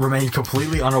 he remained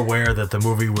completely unaware that the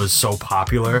movie was so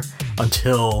popular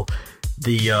until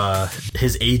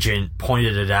his agent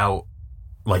pointed it out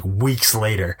like weeks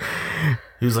later.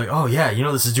 He was like, oh yeah,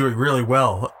 this is doing really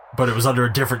well, but it was under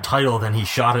a different title than he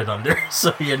shot it under,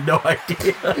 so he had no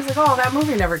idea. He's like, oh, that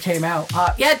movie never came out.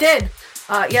 Yeah, it did.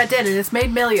 Yeah, it did, and it's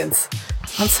made millions.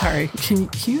 I'm sorry. Can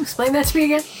you explain that to me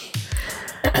again?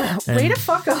 Way to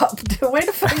fuck up. Way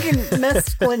to fucking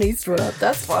mess Clint Eastwood up.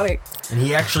 That's funny. And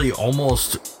he actually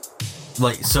almost,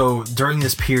 so during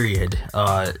this period,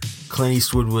 Clint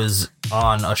Eastwood was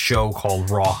on a show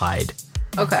called Rawhide.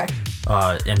 Okay.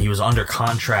 And he was under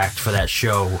contract for that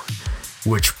show,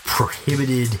 which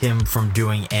prohibited him from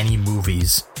doing any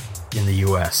movies in the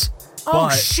U.S. Oh,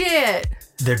 shit.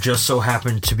 There just so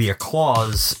happened to be a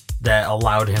clause that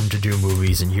allowed him to do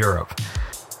movies in Europe.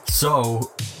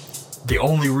 So the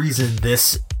only reason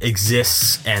this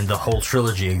exists and the whole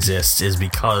trilogy exists is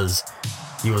because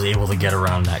he was able to get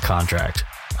around that contract.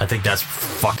 I think that's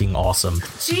fucking awesome.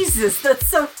 Jesus, that's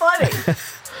so funny.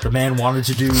 The man wanted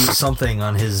to do something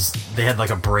on his... They had like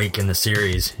a break in the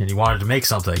series, and he wanted to make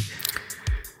something.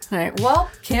 All right, well,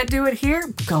 can't do it here.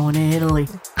 I'm going to Italy.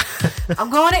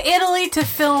 I'm going to Italy to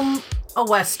film a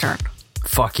Western.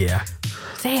 Fuck yeah.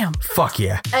 Damn. Fuck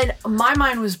yeah. And my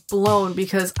mind was blown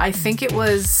because I think it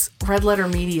was Red Letter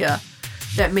Media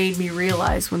that made me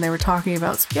realize when they were talking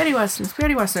about spaghetti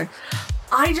Western.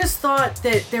 I just thought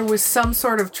that there was some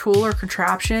sort of tool or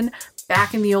contraption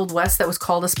back in the Old West that was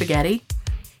called a spaghetti.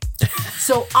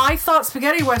 So I thought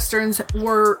spaghetti Westerns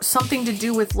were something to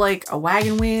do with like a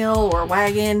wagon wheel or a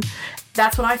wagon.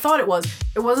 That's what I thought it was.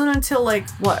 It wasn't until a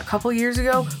couple years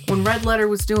ago when Red Letter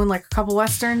was doing like a couple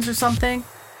Westerns or something.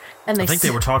 And I think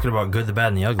they were talking about Good, the Bad,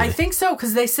 and the Ugly. I think so,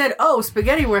 because they said, oh,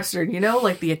 spaghetti Western,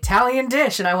 like the Italian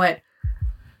dish. And I went,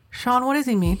 Sean, what does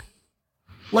he mean?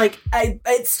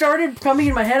 It started coming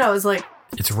in my head. I was like,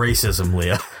 it's racism,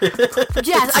 Leah.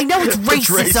 Yes, I know it's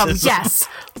racism, yes.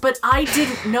 But I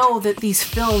didn't know that these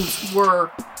films were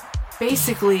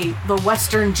basically the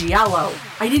Western Giallo.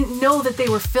 I didn't know that they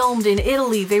were filmed in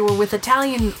Italy. They were with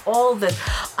Italian, all the...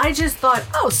 I just thought,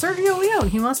 oh, Sergio Leone,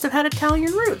 he must have had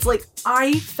Italian roots.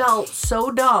 I felt so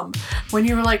dumb when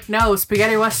you were like, no,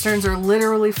 spaghetti Westerns are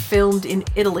literally filmed in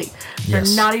Italy. They're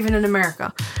not even in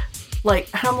America. And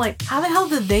I'm like, how the hell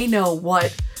did they know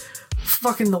what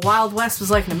fucking the Wild West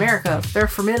was like in America if they're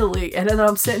from Italy? And then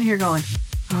I'm sitting here going,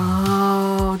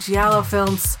 oh, Giallo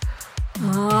films.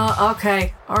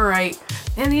 Okay, all right.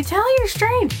 And the Italians are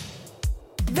strange.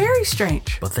 Very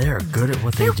strange. But they are good at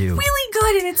what they do. They're really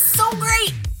good, and it's so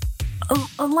great.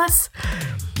 Unless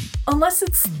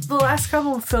it's the last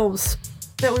couple of films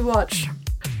that we watched.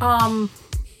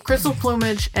 Crystal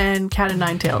Plumage and Cat and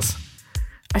Nine Tails.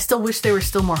 I still wish they were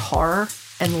still more horror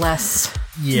and less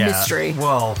mystery.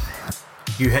 Well,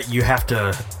 you have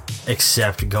to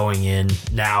accept going in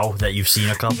now that you've seen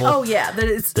a couple. Oh yeah,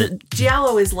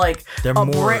 Giallo is like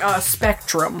a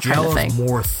spectrum kind of thing. Giallo's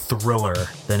more thriller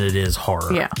than it is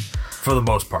horror. Yeah, for the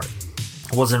most part.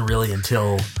 It wasn't really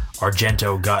until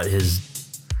Argento got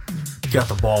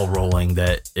the ball rolling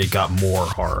that it got more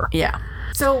horror. Yeah.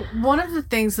 So one of the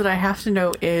things that I have to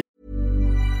know is,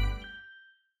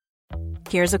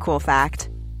 here's a cool fact: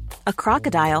 a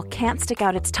crocodile can't stick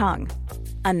out its tongue.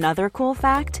 Another cool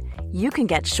fact: you can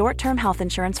get short-term health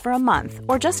insurance for a month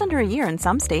or just under a year in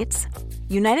some states.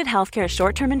 United Healthcare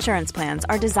short-term insurance plans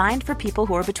are designed for people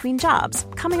who are between jobs,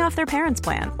 coming off their parents'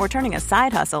 plan, or turning a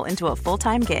side hustle into a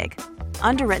full-time gig.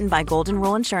 Underwritten by Golden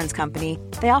Rule Insurance Company,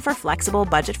 they offer flexible,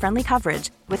 budget-friendly coverage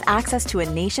with access to a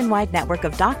nationwide network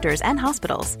of doctors and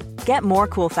hospitals. Get more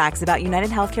cool facts about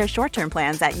United Healthcare short-term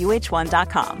plans at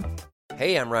uh1.com.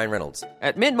 Hey, I'm Ryan Reynolds.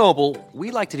 At Mint Mobile,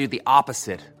 we like to do the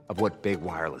opposite of what Big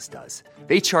Wireless does.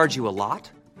 They charge you a lot,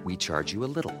 we charge you a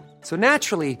little. So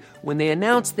naturally, when they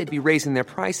announced they'd be raising their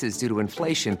prices due to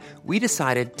inflation, we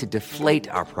decided to deflate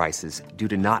our prices due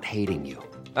to not hating you.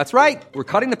 That's right. We're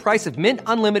cutting the price of Mint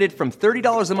Unlimited from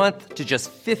 $30 a month to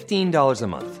just $15 a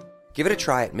month. Give it a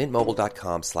try at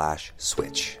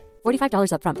mintmobile.com/switch.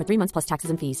 $45 up front for 3 months plus taxes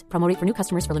and fees. Promo rate for new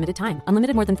customers for limited time.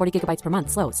 Unlimited more than 40 gigabytes per month.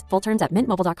 Slows full terms at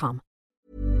mintmobile.com.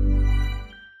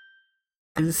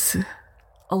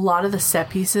 A lot of the set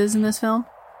pieces in this film,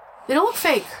 they don't look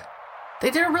fake. They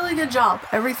did a really good job.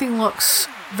 Everything looks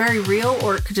very real,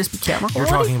 or it could just be camera quality. You're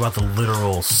talking about the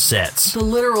literal sets. The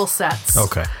literal sets.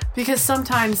 Okay. Because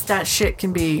sometimes that shit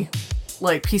can be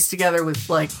pieced together with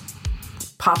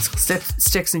popsicle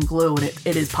sticks and glue, and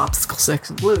it is popsicle sticks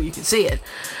and glue. You can see it.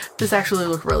 This actually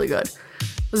looked really good.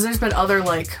 Because there's been other,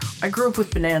 like, I grew up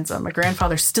with Bonanza. My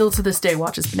grandfather still to this day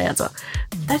watches Bonanza.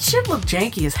 That shit looked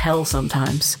janky as hell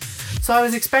sometimes. So I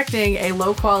was expecting a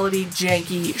low-quality,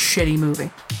 janky, shitty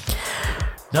movie.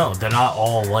 No, they're not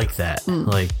all like that.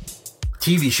 Like,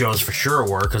 TV shows for sure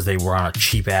were, because they were on a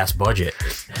cheap-ass budget.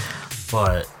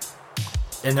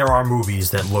 And there are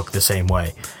movies that look the same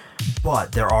way.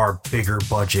 But there are bigger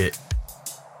budget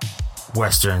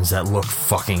westerns that look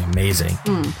fucking amazing.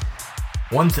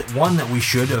 One that we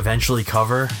should eventually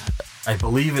cover, I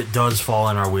believe it does fall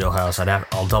in our wheelhouse.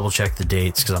 I'll double check the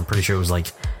dates because I'm pretty sure it was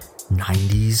like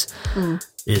 90s.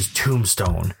 Is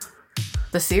Tombstone.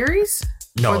 The series?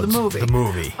 No, or the movie? The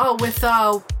movie. Oh, with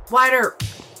Wyatt Earp.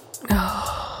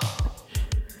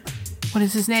 What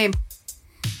is his name?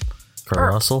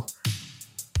 Kurt Russell?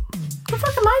 What the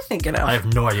fuck am I thinking of? I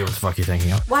have no idea what the fuck you're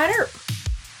thinking of. Wyatt Earp.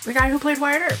 The guy who played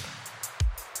Wyatt Earp.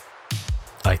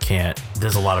 I can't.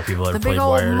 There's a lot of people that have The big played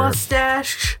old Wyatt Earp.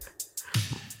 mustache,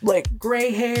 like gray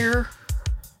hair.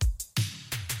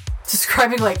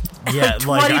 Describing like Yeah,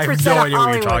 like I have no idea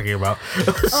what you're talking about.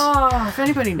 Oh, if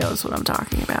anybody knows what I'm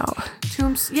talking about,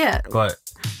 But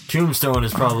Tombstone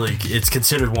is probably it's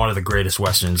considered one of the greatest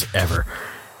westerns ever,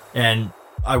 and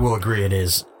I will agree it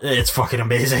is. It's fucking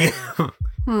amazing.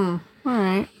 All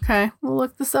right. Okay. We'll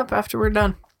look this up after we're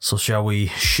done. So shall we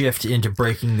shift into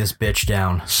breaking this bitch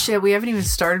down? Shit, we haven't even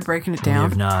started breaking it down. We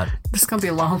have not. This is going to be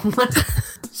a long one.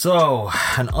 So,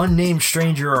 an unnamed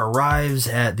stranger arrives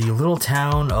at the little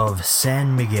town of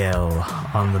San Miguel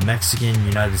on the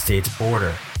Mexican-United States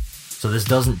border. So this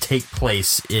doesn't take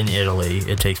place in Italy.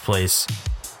 It takes place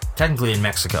technically in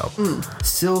Mexico.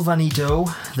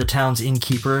 Silvanito, the town's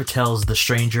innkeeper, tells the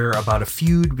stranger about a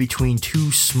feud between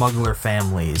two smuggler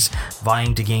families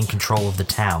vying to gain control of the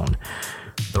town.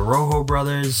 The Rojo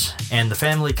brothers and the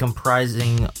family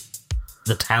comprising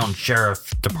the town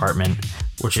sheriff department,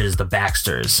 which is the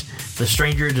Baxters. The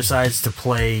stranger decides to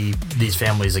play these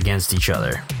families against each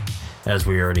other, as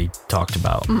we already talked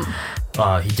about.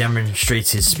 He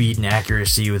demonstrates his speed and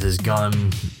accuracy with his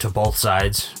gun to both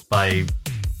sides by,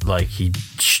 like, he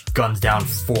guns down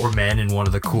 4 men in one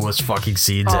of the coolest fucking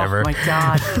scenes ever. Oh my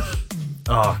god.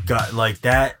 Oh god, like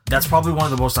that's probably one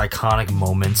of the most iconic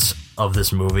moments of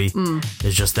this movie.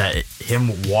 Is just that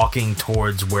him walking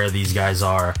towards where these guys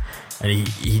are, and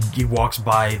he walks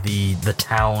by the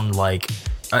town, like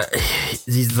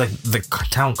he's like the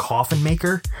town coffin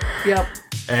maker. Yep.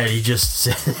 And he just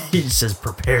says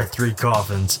prepare 3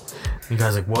 coffins. And the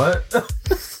guy's like, what?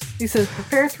 He says,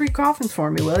 prepare 3 coffins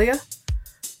for me, will ya?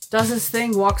 Does his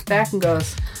thing, walks back and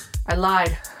goes, I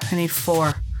lied, I need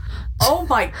 4. Oh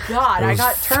my god, I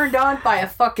got turned on by a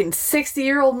fucking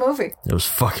 60-year-old movie. It was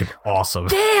fucking awesome.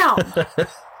 Damn!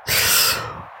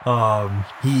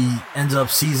 He ends up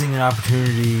seizing an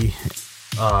opportunity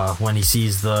when he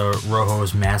sees the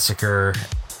Rojos massacre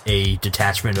a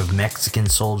detachment of Mexican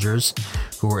soldiers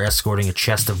who were escorting a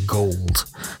chest of gold.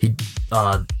 He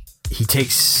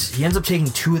ends up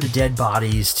taking 2 of the dead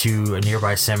bodies to a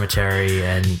nearby cemetery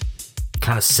and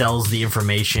kind of sells the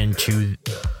information to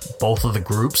both of the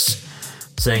groups,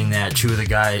 saying that 2 of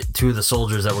the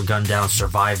soldiers that were gunned down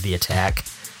survived the attack.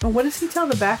 And what does he tell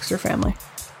the Baxter family?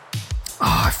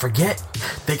 Oh, I forget.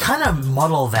 They kind of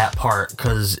muddle that part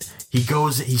because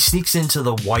he sneaks into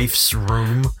the wife's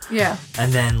room. Yeah.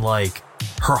 And then, like,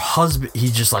 her husband,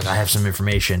 he's just like, I have some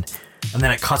information. And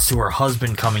then it cuts to her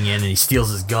husband coming in and he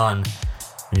steals his gun.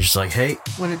 And he's just like, hey.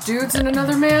 When a dude's in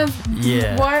another man's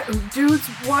dude's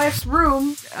wife's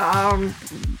room,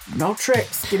 no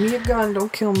tricks. Give me a gun.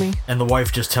 Don't kill me. And the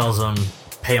wife just tells him,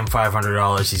 pay him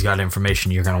 $500. He's got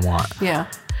information you're going to want. Yeah.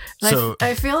 So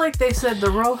I feel like they said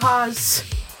the Rojas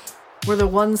were the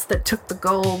ones that took the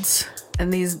golds,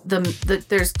 and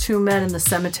there's 2 men in the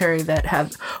cemetery that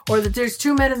have, there's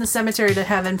 2 men in the cemetery that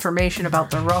have information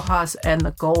about the Rojas and the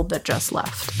gold that just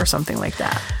left, or something like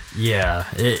that. Yeah,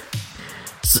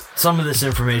 some of this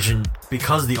information,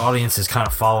 because the audience is kind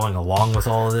of following along with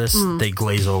all of this, they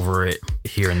glaze over it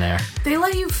here and there. They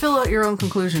let you fill out your own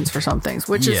conclusions for some things,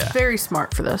 which is very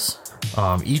smart for this.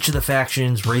 Each of the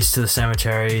factions race to the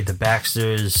cemetery, the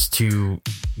Baxters to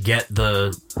get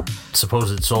the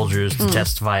supposed soldiers to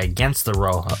testify against the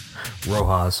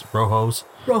Rojas. Rojo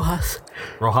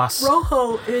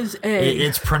is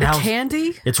it's pronounced a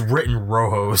candy? It's written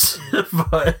Rojos.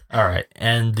 But all right,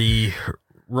 and the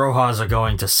Rojas are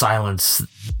going to silence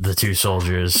the 2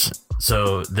 soldiers.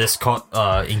 So this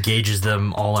engages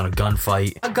them all in a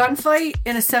gunfight. A gunfight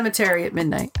in a cemetery at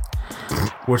midnight.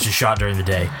 Which is shot during the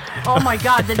day. Oh my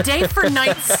god, the day for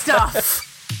night stuff.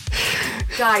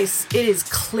 Guys, it is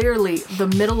clearly the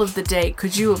middle of the day.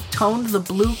 Could you have toned the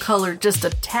blue color just a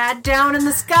tad down in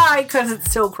the sky? Because it's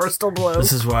still crystal blue.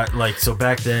 This is why, so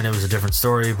back then it was a different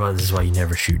story, but this is why you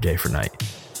never shoot day for night.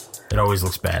 It always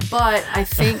looks bad. But I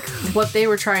think what they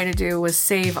were trying to do was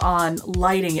save on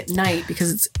lighting at night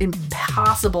because it's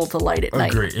impossible to light at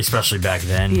night. Agree, especially back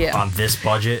then on this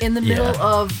budget. In the middle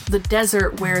of the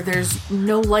desert where there's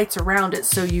no lights around it,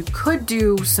 so you could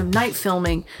do some night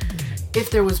filming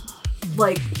if there was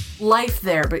like life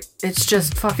there, but it's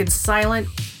just fucking silent,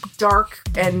 dark,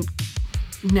 and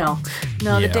no,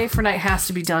 the day for night has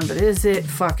to be done, but is it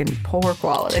fucking poor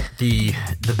quality? The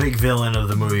big villain of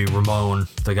the movie, Ramon,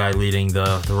 the guy leading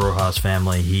the Rojas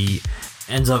family, he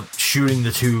ends up shooting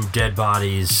the two dead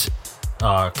bodies,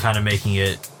 kind of making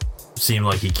it seem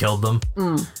like he killed them.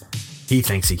 He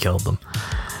thinks he killed them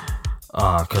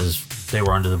because they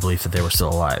were under the belief that they were still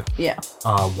alive. Yeah.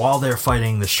 While they're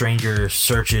fighting, the stranger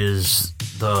searches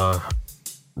the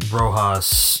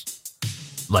Rojas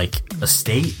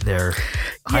estate, their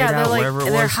hideout, wherever it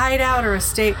was. Their hideout or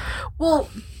estate. Well,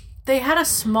 they had a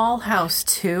small house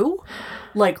too,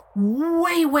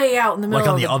 way out in the middle of the desert. Like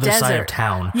on the other side of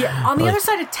town. Yeah, on the other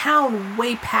side of town,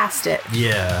 way past it.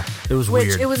 Yeah, it was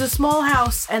weird. It was a small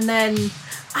house, and then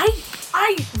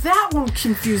that one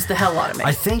confused the hell out of me.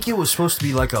 I think it was supposed to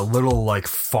be like a little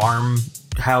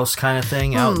farmhouse kind of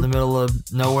thing out in the middle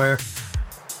of nowhere.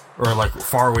 Or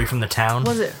far away from the town.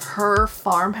 Was it her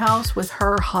farmhouse with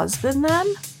her husband then?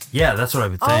 Yeah, that's what I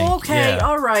would think. Oh, okay. Yeah.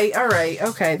 All right.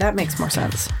 Okay, that makes more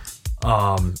sense.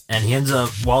 And he ends up,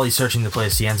 while he's searching the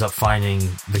place, he ends up finding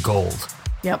the gold.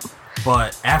 Yep.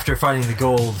 But after finding the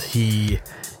gold, he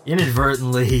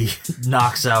inadvertently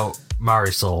knocks out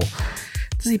Marisol.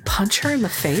 Does he punch her in the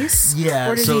face? Yeah.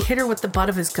 Or does he hit her with the butt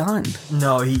of his gun?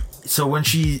 No, so when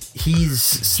he's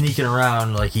sneaking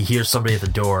around, he hears somebody at the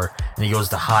door, and he goes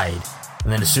to hide.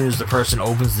 And then as soon as the person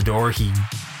opens the door, he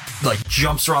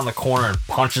jumps around the corner and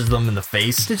punches them in the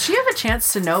face. Did she have a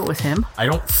chance to know it was him? I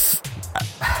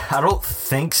don't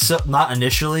think so. Not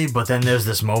initially, but then there's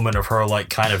this moment of her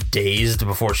kind of dazed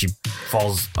before she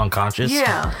falls unconscious.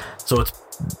 Yeah. So it's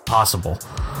possible.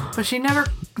 But she never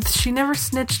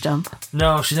snitched him.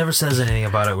 No, she never says anything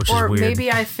about it, which is weird. Or maybe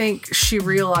I think she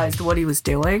realized what he was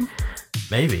doing.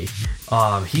 Maybe.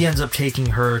 He ends up taking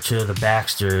her to the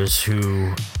Baxters,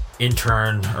 who in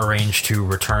turn arrange to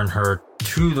return her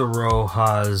to the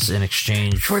Rojas in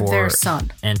exchange for their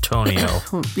son, Antonio.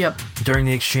 Yep. During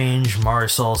the exchange,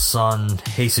 Marisol's son,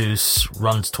 Jesus,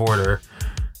 runs toward her,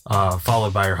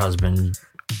 followed by her husband,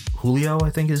 Julio, I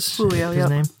think is his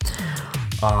name.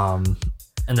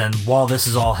 And then while this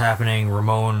is all happening,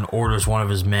 Ramon orders one of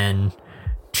his men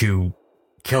to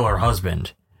kill her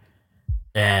husband.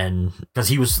 And because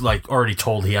he was already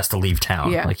told he has to leave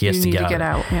town. Yeah, he has you to need get to get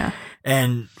out. Yeah.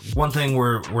 And one thing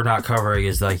we're not covering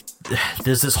is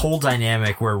there's this whole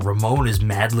dynamic where Ramon is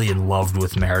madly in love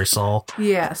with Marisol.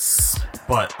 Yes.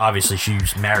 But obviously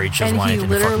she's married. She doesn't want anything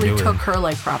to fucking do with him. And he literally took her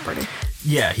like property.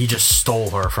 Yeah, he just stole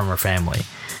her from her family.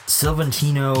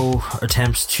 Silvantino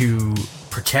attempts to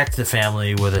protect the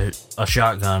family with a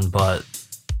shotgun, but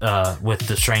with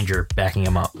the stranger backing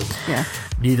him up. Yeah.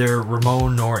 Neither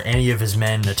Ramon nor any of his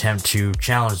men attempt to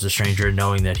challenge the stranger,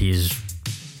 knowing that he's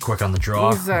quick on the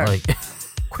draw. He's a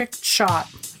quick shot.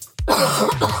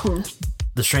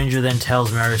 The stranger then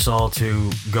tells Marisol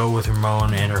to go with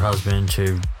Ramon and her husband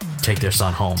to take their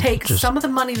son home. Take some of the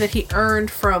money that he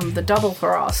earned from the double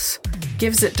cross,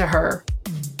 gives it to her,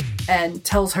 and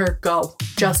tells her, go.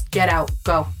 Just get out.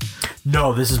 Go.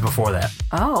 No, this is before that.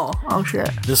 Oh shit.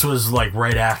 This was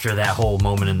right after that whole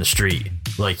moment in the street.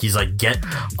 He's get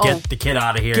the kid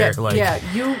out of here.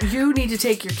 You need to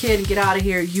take your kid and get out of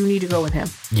here. You need to go with him.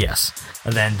 Yes.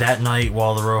 And then that night,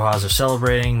 while the Rojas are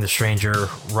celebrating, the stranger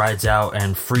rides out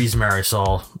and frees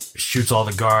Marisol, shoots all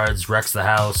the guards, wrecks the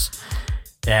house,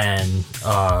 and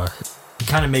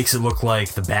kind of makes it look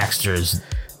like the Baxters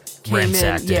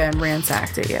ransacked it. Yeah, and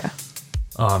ransacked it, yeah.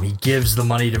 He gives the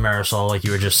money to Marisol, like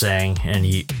you were just saying, and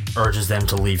he urges them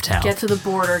to leave town. Get to the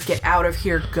border, get out of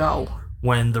here, go.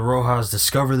 When the Rojas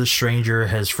discover the stranger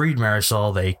has freed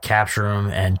Marisol, they capture him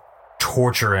and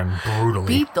torture him brutally.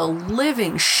 Beat the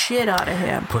living shit out of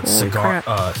him. Put cigar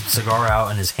out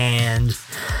in his hand.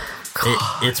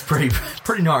 It's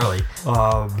pretty gnarly.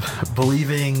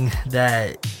 Believing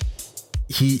that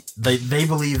they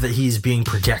believe that he's being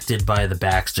protected by the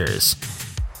Baxters,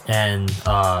 and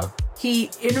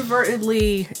he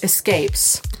inadvertently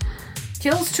escapes,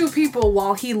 kills two people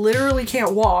while he literally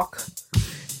can't walk,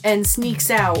 and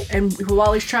sneaks out. And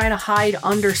while he's trying to hide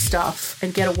under stuff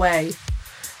and get away,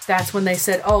 That's when they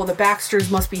said, "Oh, the Baxters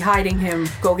must be hiding him.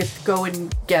 Go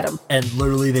and get him." And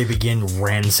literally, they begin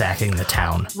ransacking the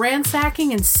town,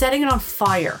 ransacking and setting it on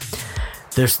fire.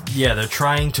 They're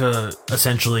trying to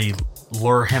essentially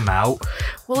lure him out.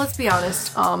 Well, let's be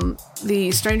honest.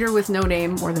 The Stranger with No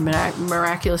Name, or the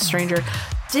Miraculous Stranger,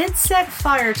 did set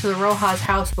fire to the Rojas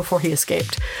house before he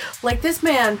escaped. Like, this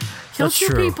man killed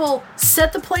two people,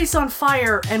 set the place on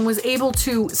fire, and was able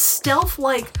to stealth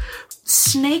like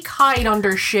snake hide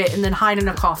under shit and then hide in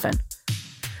a coffin.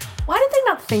 Why did they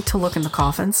not think to look in the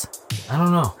coffins? I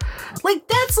don't know. Like,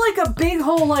 that's like a big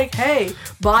hole, like, hey,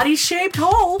 body-shaped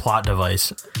hole. Plot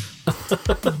device.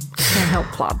 Can't help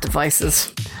plot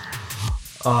devices.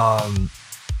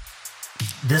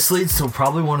 This leads to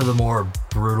probably one of the more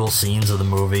brutal scenes of the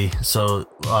movie. So,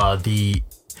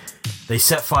 they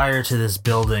set fire to this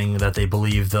building that they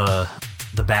believe the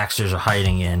Baxters are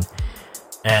hiding in,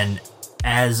 and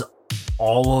as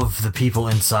all of the people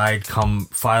inside come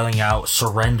filing out,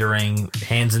 surrendering,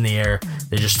 hands in the air,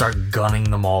 they just start gunning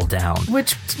them all down.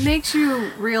 Which makes you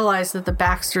realize that the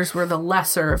Baxters were the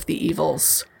lesser of the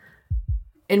evils,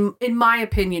 in my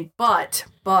opinion. But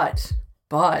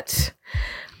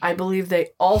I believe they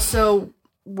also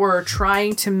were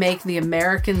trying to make the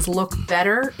Americans look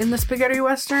better in the spaghetti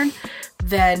western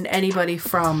than anybody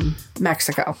from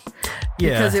Mexico.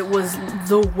 Yeah. Because it was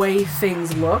the way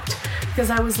things looked. Because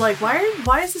I was like,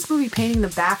 why is this movie painting the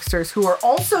Baxters, who are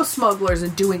also smugglers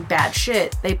and doing bad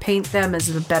shit? They paint them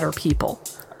as the better people.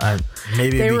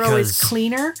 Maybe they were because always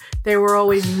cleaner. They were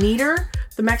always neater.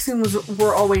 The Mexicans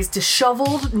were always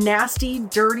disheveled, nasty,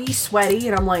 dirty, sweaty.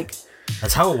 And I'm like,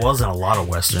 that's how it was in a lot of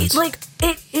westerns.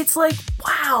 It's like,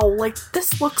 wow, like,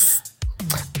 this looks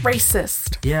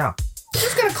racist. Yeah. I'm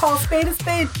just gonna call a spade a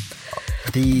spade.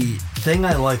 The thing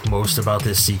I like most about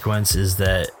this sequence is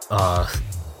that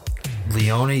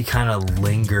Leone kind of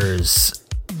lingers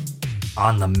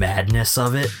on the madness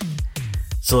of it.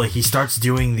 So, like, he starts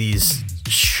doing these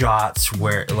shots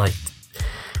where the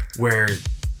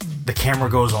camera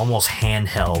goes almost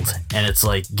handheld, and it's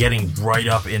like getting right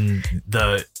up in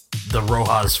the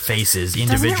Rojas faces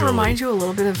individually. Doesn't it remind you a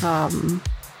little bit of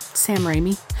Sam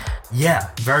Raimi? Yeah,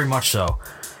 very much so.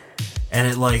 And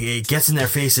it gets in their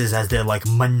faces as they're like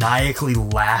maniacally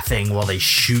laughing while they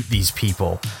shoot these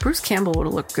people. Bruce Campbell would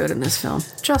have looked good in this film.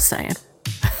 Just saying.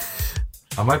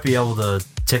 I might be able to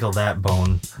tickle that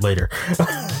bone later.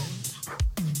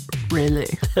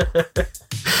 Really?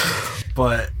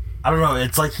 But I don't know.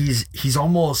 It's like he's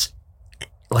almost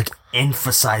like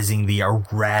emphasizing the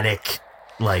erratic,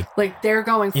 like they're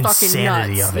going fucking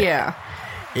nuts. Of it. Yeah.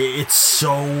 It's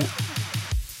so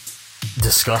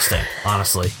disgusting,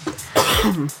 honestly.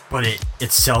 But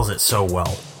it sells it so well.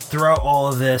 Throughout all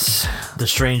of this, the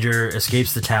stranger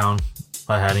escapes the town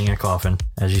by hiding in a coffin,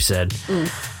 as you said.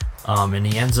 And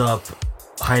he ends up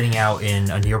hiding out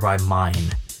in a nearby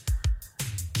mine.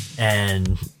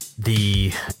 And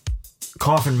the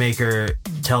coffin maker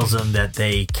tells him that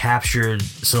they captured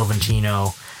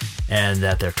Silventino and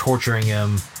that they're torturing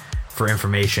him for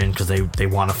information because they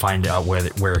want to find out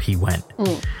where he went.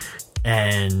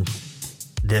 And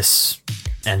this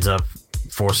ends up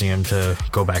forcing him to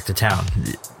go back to town.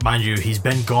 Mind you, he's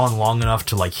been gone long enough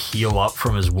to like heal up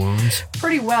from his wounds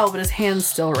pretty well, but his hand's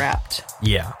still wrapped.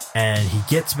 Yeah. And he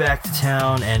gets back to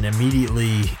town and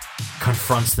immediately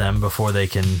confronts them before they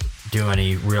can do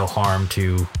any real harm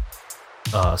to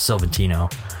Silventino.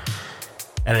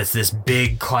 And it's this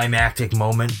big climactic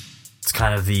moment. It's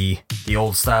kind of the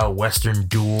old style Western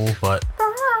duel, but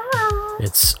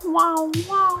it's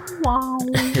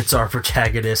it's our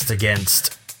protagonist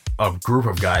against a group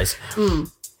of guys.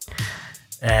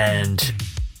 And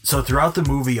so throughout the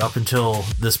movie up until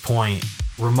this point,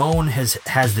 Ramon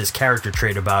has this character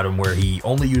trait about him where he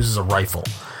only uses a rifle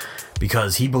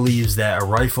because he believes that a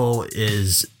rifle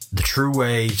is the true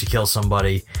way to kill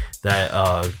somebody, that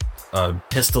a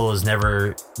pistol is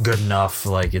never good enough,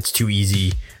 like it's too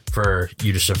easy for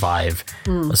you to survive,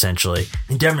 essentially.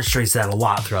 He demonstrates that a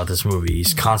lot throughout this movie.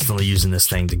 He's constantly using this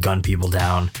thing to gun people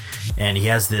down, and he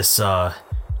has this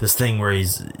thing where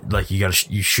he's like, you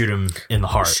shoot him in the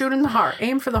heart. Shoot in the heart.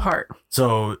 Aim for the heart.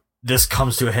 So this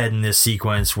comes to a head in this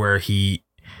sequence where he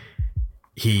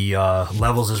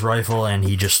levels his rifle and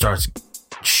he just starts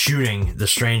shooting the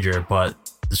stranger, but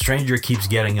the stranger keeps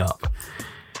getting up.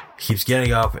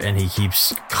 And he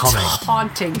keeps coming.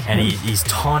 Taunting him. And he's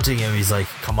taunting him. He's like,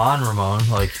 come on, Ramon.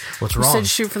 Like, what's wrong? You said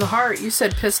shoot for the heart. You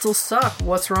said pistols suck.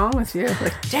 What's wrong with you?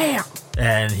 Like, damn.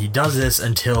 And he does this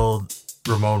until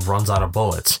Ramon runs out of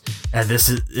bullets. And this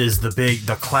is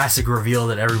the classic reveal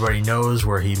that everybody knows,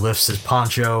 where he lifts his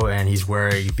poncho and he's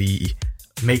wearing the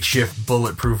makeshift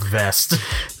bulletproof vest.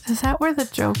 Is that where the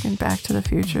joke in Back to the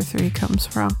Future 3 comes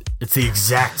from? It's the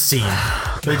exact scene.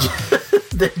 They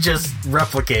just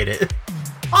replicate it.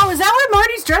 Oh, is that why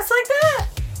Marty's dressed like that?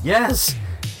 Yes.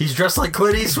 He's dressed like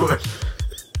Clint Eastwood.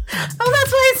 Oh,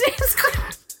 that's why his name's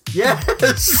Clint.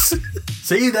 Yes.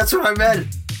 See, that's what I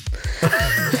meant.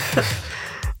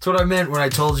 That's what I meant when I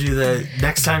told you that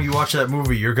next time you watch that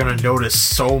movie, you're going to notice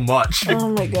so much.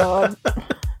 Oh my god.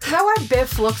 Is that why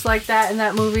Biff looks like that in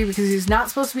that movie? Because he's not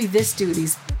supposed to be this dude.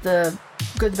 He's the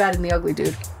good, the bad, and the ugly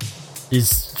dude. He's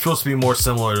supposed to be more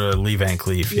similar to Lee Van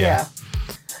Cleef. Yeah.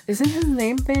 Isn't his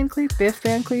name Van Cleef? Biff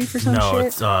Van Cleef or some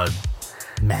shit? No, it's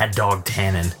Mad Dog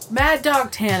Tannen. Mad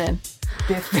Dog Tannen.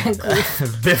 Biff Van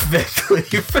Cleef. Biff Van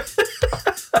Cleef.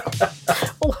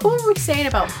 Well, what were we saying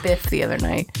about Biff the other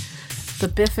night? The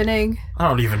Biffining? I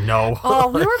don't even know. Oh,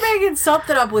 we were making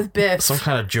something up with Biff. Some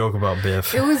kind of joke about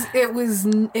Biff. It was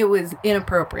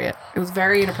inappropriate. It was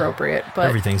very inappropriate. But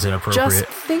everything's inappropriate. Just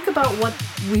think about what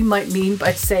we might mean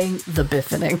by saying the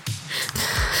Biffining.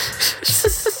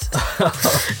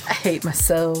 I hate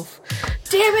myself.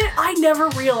 Damn it! I never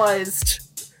realized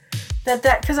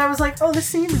that because I was like, oh, this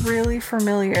seems really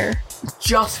familiar.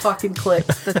 Just fucking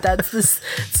clicked that's this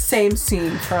same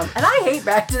scene from, and I hate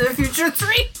Back to the Future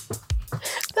 3.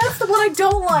 That's the one I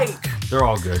don't like. They're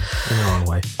all good in their own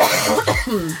way.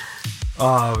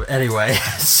 Anyway,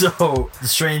 so the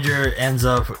stranger ends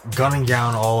up gunning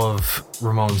down all of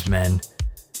Ramon's men,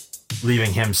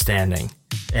 leaving him standing.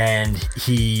 And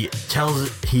he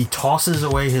tosses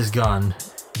away his gun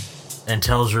and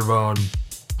tells Ramon,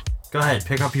 go ahead,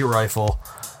 pick up your rifle.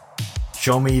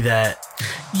 Show me that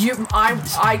you can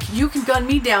gun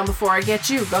me down before I get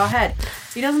you. Go ahead.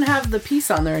 He doesn't have the piece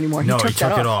on there anymore. He took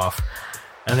it off.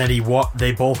 And then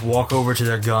they both walk over to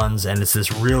their guns, and it's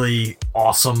this really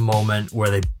awesome moment where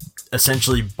they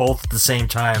essentially both at the same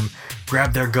time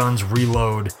grab their guns,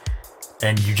 reload,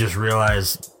 and you just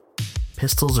realize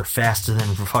pistols are faster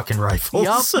than fucking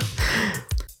rifles. Yup.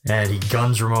 And he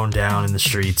guns Ramon down in the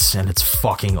streets, and it's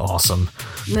fucking awesome.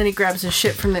 And then he grabs his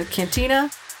shit from the cantina,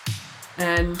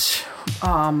 and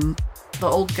the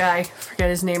old guy, forget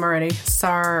his name already,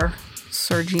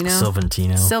 Silventino.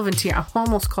 I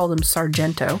almost called him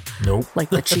Sargento. Nope. Like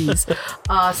the cheese.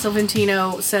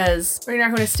 Silventino says, "Are you not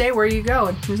going to stay? Where are you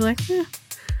going?" He's like,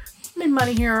 made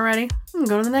money here already. I'm going to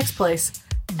go to the next place.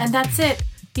 And that's it.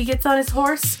 He gets on his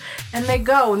horse, and they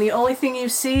go. And the only thing you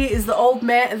see is the old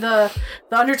man, the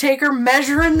Undertaker,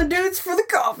 measuring the dudes for the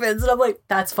coffins. And I'm like,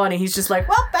 that's funny. He's just like,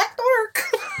 well, back to work.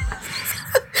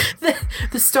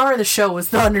 The star of the show was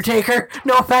the Undertaker.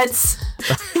 No offense.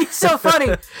 He's so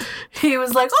funny. He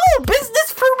was like, oh,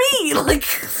 business for me. Like,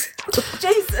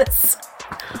 Jesus.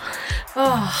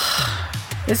 Oh,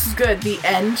 this is good. The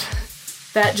end.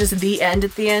 The end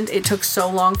at the end. It took so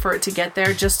long for it to get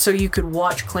there just so you could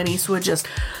watch Clint Eastwood just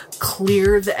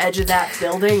clear the edge of that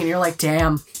building. And you're like,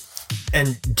 damn.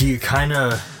 And do you kind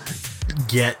of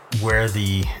get where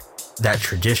that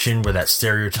tradition, where that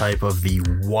stereotype of the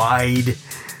wide,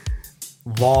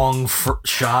 long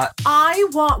shot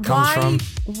comes from?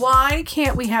 Why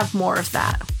can't we have more of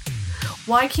that?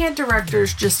 Why can't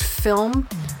directors just film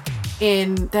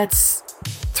in that's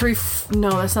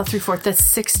not 3/4, that's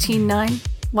 16:9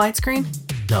 widescreen?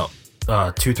 No,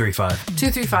 235.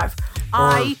 235.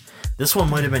 This one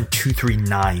might have been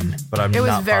 239, but I'm not positive. It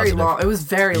was very long. It was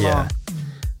very long.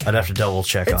 I'd have to double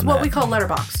check on that. It's what we call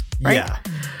letterbox, right? Yeah,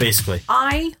 basically.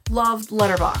 I loved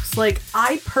letterbox. Like,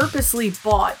 I purposely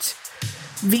bought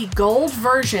the gold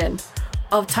version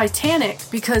of Titanic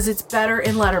because it's better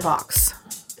in letterbox.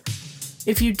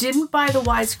 If you didn't buy the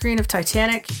widescreen of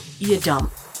Titanic, you're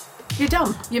dumb. You're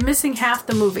dumb. You're missing half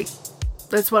the movie.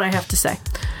 That's what I have to say.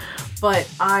 But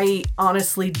I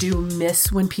honestly do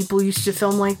miss when people used to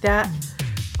film like that.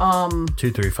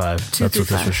 235. That's what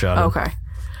this was shot in. Okay.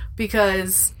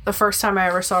 Because the first time I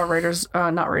ever saw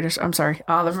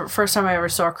the first time I ever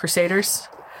saw Crusaders,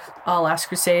 Last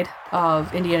Crusade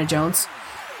of Indiana Jones,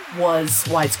 was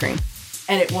widescreen.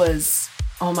 And it was,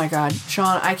 oh my God,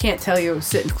 Sean, I can't tell you,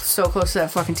 sitting so close to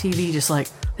that fucking TV, just like,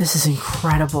 this is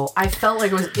incredible. I felt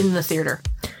like I was in the theater.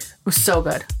 It was so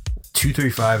good.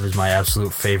 235 is my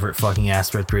absolute favorite fucking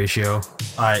aspect ratio.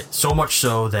 So much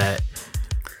so that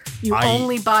you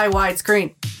only buy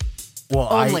widescreen. Well,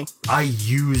 I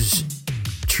use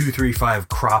 235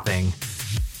 cropping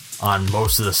on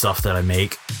most of the stuff that I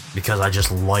make because I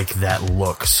just like that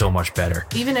look so much better.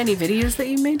 Even any videos that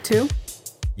you made too?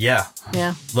 Yeah.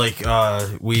 Yeah. Like,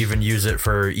 we even use it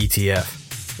for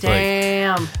ETF.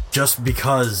 Damn. Like, just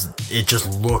because it just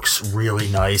looks really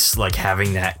nice, like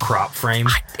having that crop frame.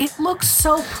 It looks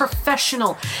so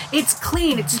professional. It's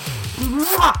clean. It's just,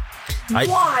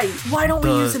 Why don't we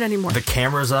use it anymore? The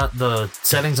cameras on the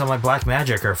settings on my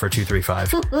Blackmagic are for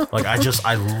 235. Like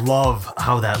I love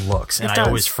how that looks, and I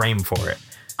always frame for it.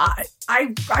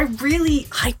 I really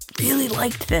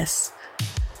liked this.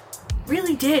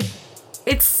 Really did.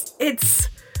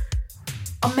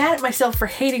 I'm mad at myself for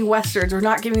hating westerns or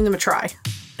not giving them a try.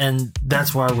 And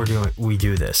that's why we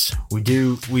do this.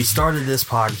 We started this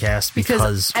podcast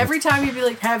because every time you'd be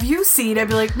like, have you seen? I'd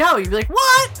be like, no. You'd be like,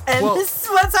 what? And this is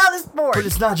what's how this board. But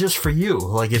it's not just for you.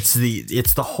 Like it's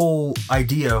the whole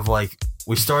idea of like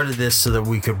we started this so that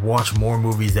we could watch more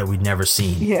movies that we'd never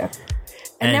seen. Yeah.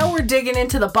 And now we're digging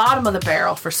into the bottom of the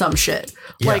barrel for some shit.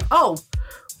 Yeah.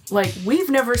 Like, we've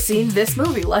never seen this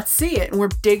movie. Let's see it. And we're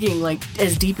digging, like,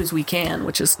 as deep as we can,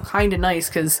 which is kind of nice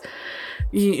because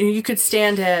you could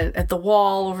stand at the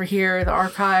wall over here, the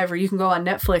archive, or you can go on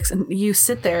Netflix and you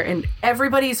sit there and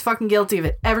everybody's fucking guilty of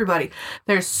it. Everybody.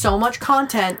 There's so much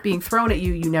content being thrown at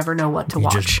you, you never know what to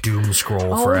watch. You just doom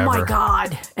scroll forever. Oh my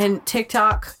God. And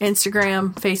TikTok,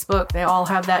 Instagram, Facebook, they all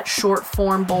have that short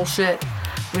form bullshit.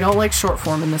 We don't like short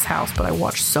form in this house, but I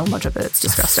watch so much of it. It's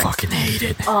disgusting. I fucking hate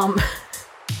it.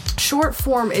 Short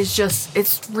form is just,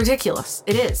 it's ridiculous.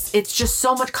 It is. It's just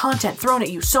so much content thrown at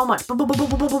you, so much, boom, boom, boom, boom,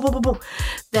 boom, boom, boom, boom, boom,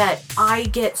 that I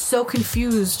get so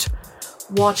confused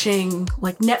watching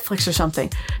like Netflix or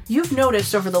something. You've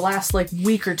noticed over the last like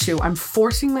week or two, I'm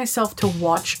forcing myself to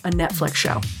watch a Netflix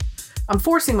show. I'm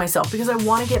forcing myself because I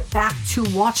want to get back to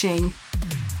watching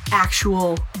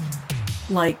actual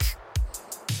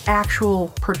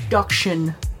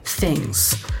production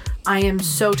things. I am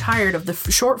so tired of the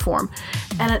short form,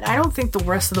 and I don't think the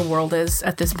rest of the world is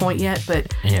at this point yet,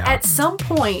 but at some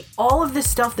point, all of this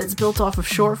stuff that's built off of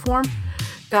short form,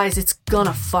 guys, it's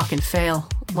gonna fucking fail.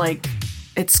 Like,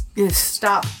 it's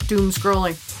stop doom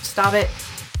scrolling. Stop it.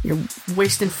 You're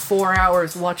wasting 4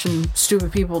 hours watching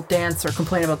stupid people dance or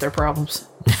complain about their problems.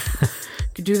 You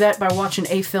could do that by watching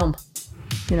a film,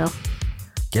 you know?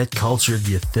 Get cultured,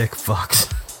 you thick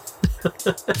fucks.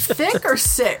 Thick or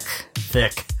sick?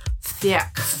 Thick.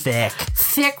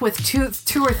 Thick with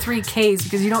two or three K's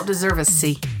because you don't deserve a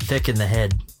C. Thick in the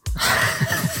head.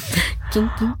 Kink,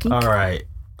 kink, kink. All right.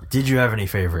 Did you have any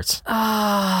favorites?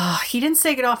 He didn't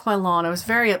say get off my lawn. I was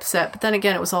very upset, but then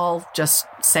again, it was all just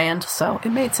sand, so it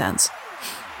made sense.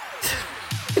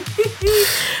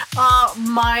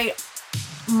 My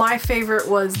favorite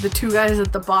was the two guys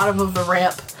at the bottom of the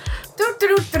ramp.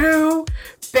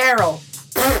 Barrel.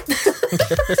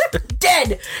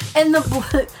 Dead. And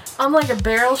I'm like, a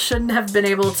barrel shouldn't have been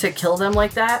able to kill them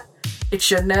like that. It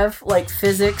shouldn't have. Like,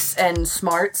 physics and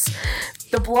smarts.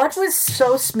 The blood was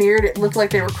so smeared, it looked like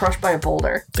they were crushed by a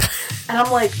boulder. And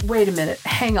I'm like, wait a minute,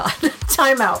 hang on,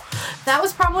 time out. That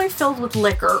was probably filled with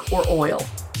liquor or oil.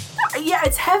 Yeah,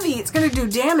 it's heavy, it's gonna do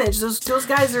damage. Those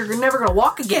guys are never gonna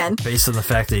walk again. Based on the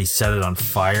fact that he set it on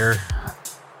fire.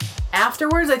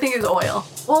 Afterwards, I think it was oil.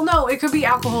 Well, no, it could be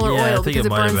alcohol or oil because it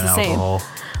burns the same.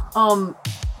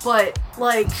 But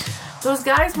like, those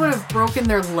guys would have broken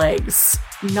their legs,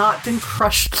 not been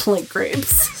crushed like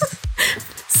grapes.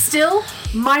 Still,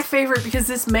 my favorite because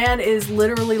this man is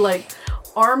literally like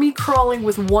army crawling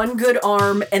with one good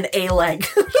arm and a leg.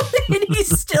 And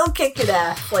he's still kicking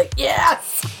ass. Like,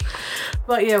 yes!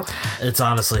 But you. It's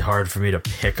honestly hard for me to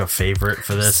pick a favorite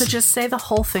for this. So just say the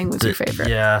whole thing was your favorite.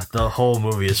 Yeah, the whole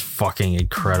movie is fucking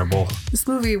incredible. This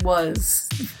movie was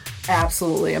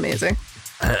absolutely amazing.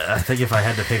 I think if I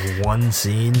had to pick one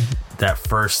scene, that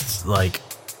first, like...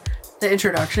 The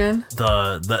introduction?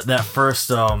 That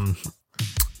first,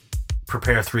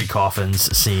 prepare 3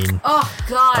 coffins scene. Oh,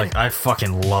 God. Like, I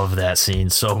fucking love that scene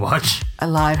so much. I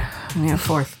lied. We have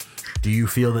 4th. Do you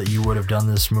feel that you would have done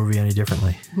this movie any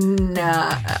differently?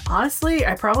 Nah. Honestly,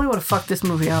 I probably would have fucked this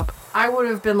movie up. I would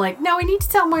have been like, no, we need to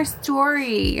tell more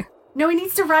story. No, he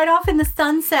needs to ride off in the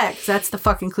sunset. 'Cause that's the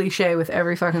fucking cliche with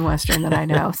every fucking Western that I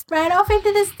know. Ride off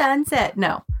into the sunset.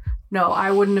 No,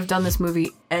 I wouldn't have done this movie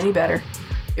any better.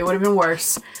 It would have been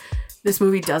worse. This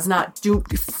movie does not do...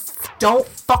 Don't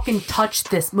fucking touch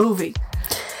this movie.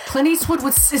 Clint Eastwood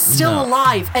is still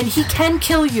alive, and he can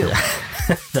kill you.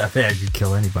 That man could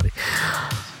kill anybody.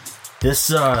 This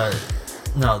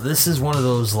is one of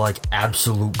those, like,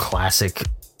 absolute classic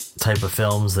type of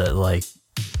films that, like,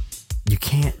 you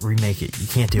can't remake it. You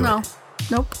can't do it.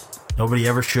 Nope. Nobody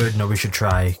ever should. Nobody should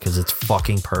try, because it's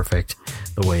fucking perfect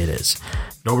the way it is.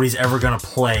 Nobody's ever gonna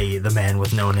play the man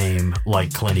with no name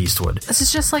like Clint Eastwood. This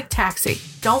is just like Taxi.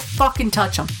 Don't fucking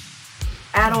touch him.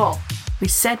 At all. We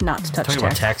said not to touch Taxi. Talking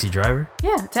about Taxi Driver?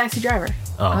 Yeah, Taxi Driver.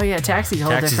 Oh yeah, Taxi's a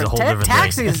whole different thing.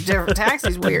 Taxi's different.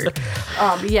 Taxi's weird.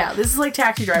 Yeah, this is like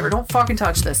Taxi Driver. Don't fucking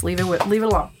touch this. Leave it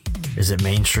alone. Is it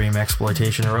mainstream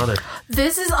exploitation or other?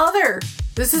 This is other.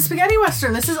 This is spaghetti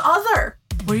western. This is other.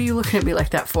 What are you looking at me like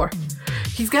that for?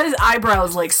 He's got his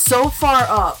eyebrows like so far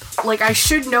up. Like I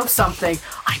should know something.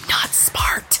 I'm not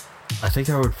smart. I think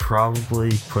I would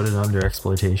probably put it under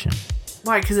exploitation.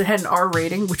 Why? Because it had an R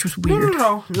rating, which was weird.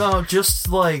 No, just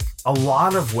like a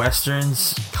lot of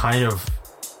westerns kind of,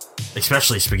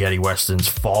 especially spaghetti westerns,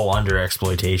 fall under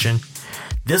exploitation.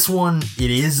 This one,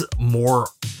 it is more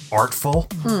artful,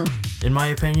 in my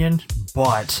opinion,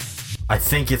 but I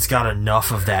think it's got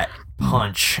enough of that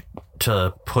punch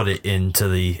to put it into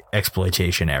the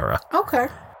exploitation era. Okay.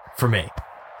 For me.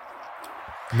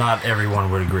 Not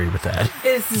everyone would agree with that.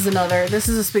 This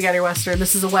is a spaghetti western.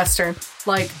 This is a western.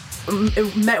 Like,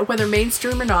 whether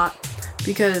mainstream or not,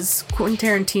 because Quentin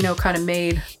Tarantino kind of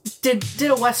did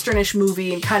a westernish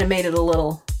movie and kind of made it a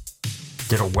little.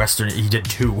 Did a western, he did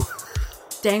two.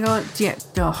 Django? Yeah.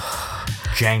 Oh.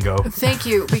 Django. Thank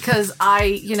you, because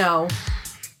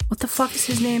what the fuck is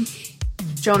his name?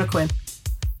 Jonah Quinn.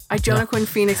 I Jonah Quinn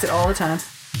Phoenix it all the time.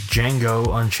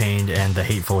 Django Unchained and The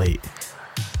Hateful Eight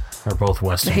are both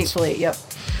westerns. The Hateful Eight, yep.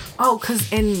 Oh,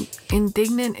 because in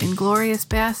Indignant, Inglorious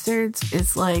Bastards,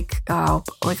 it's like a...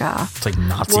 It's like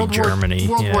Nazi Germany.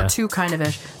 World War II kind of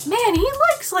ish. Man, he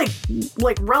likes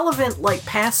like relevant like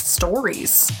past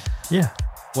stories. Yeah.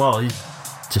 Well, he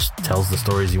just tells the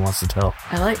stories he wants to tell.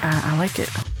 I like it.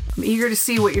 I'm eager to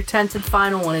see what your 10th and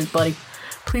final one is, buddy.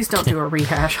 Please don't do a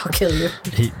rehash. I'll kill you.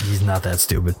 He's not that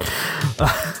stupid.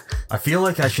 I feel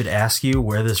like I should ask you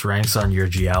where this ranks on your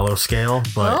Giallo scale,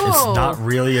 but it's not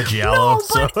really a Giallo.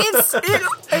 No, but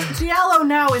Giallo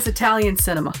now is Italian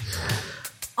cinema.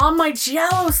 On my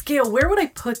Giallo scale, where would I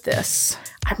put this?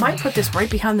 I might put this right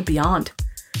behind The Beyond.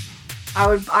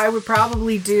 I would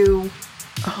probably do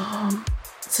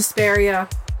Suspiria,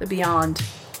 The Beyond,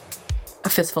 A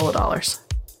Fistful of Dollars.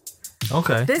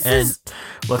 Okay.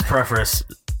 Let's preface,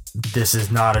 this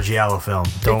is not a Giallo film.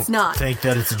 Don't think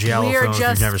that it's a Giallo film if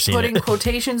you've never seen it. We are just putting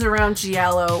quotations around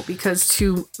Giallo because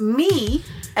to me,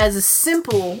 as a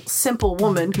simple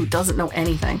woman who doesn't know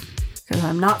anything, because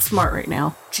I'm not smart right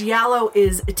now, Giallo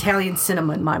is Italian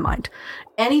cinema in my mind.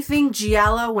 Anything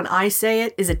Giallo, when I say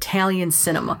it, is Italian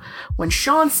cinema. When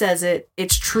Sean says it,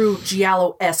 it's true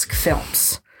Giallo-esque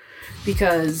films.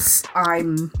 Because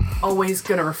I'm always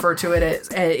going to refer to it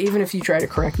as, even if you try to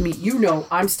correct me,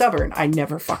 I'm stubborn. I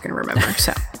never fucking remember.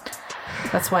 So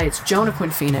that's why it's Jonah Quinn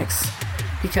Phoenix,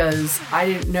 because I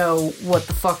didn't know what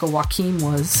the fuck a Joaquin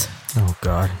was. Oh,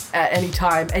 God. At any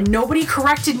time. And nobody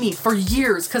corrected me for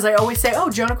years, because I always say,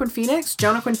 Jonah Quinn Phoenix?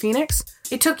 Jonah Quinn Phoenix?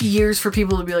 It took years for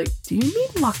people to be like, do you mean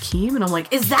Joaquin? And I'm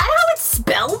like, is that how it's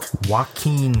spelled?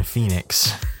 Joaquin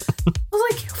Phoenix. I was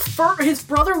like, his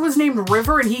brother was named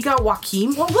River and he got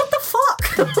Joaquin? Well, what the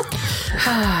fuck? Do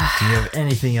you have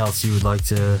anything else you would like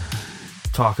to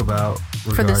talk about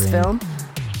for this film?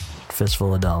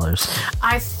 Fistful of Dollars.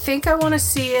 I think I want to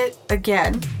see it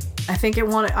again. I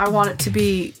want it to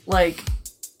be like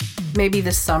maybe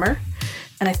this summer.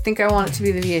 And I think I want it to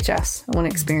be the VHS. I want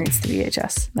to experience the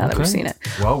VHS now that we've seen it.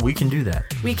 Well, we can do that.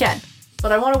 We can.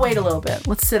 But I want to wait a little bit.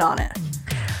 Let's sit on it.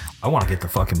 I want to get the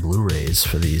fucking Blu-rays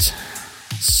for these.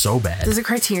 So bad. Does the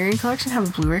Criterion Collection have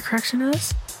a Blu-ray correction to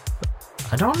this?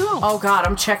 I don't know. Oh, God.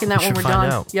 I'm checking that when we're done.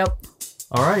 Out. Yep.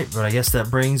 All right. But I guess that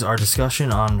brings our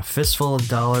discussion on Fistful of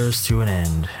Dollars to an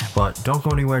end. But don't go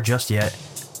anywhere just yet.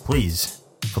 Please,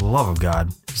 for the love of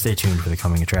God, stay tuned for the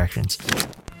coming attractions.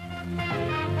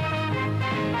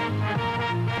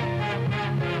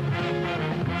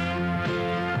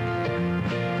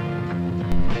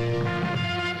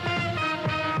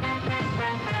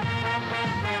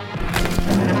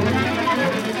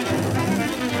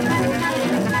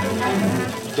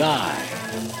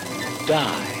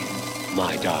 Die,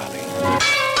 my darling.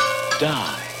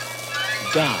 Die.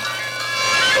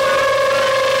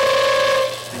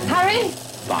 Harry?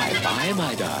 Bye-bye,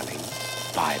 my darling.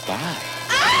 Bye-bye.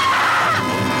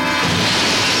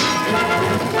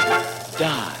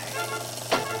 Die.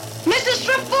 Mrs.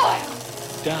 Trefoil!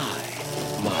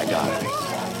 Die, my darling.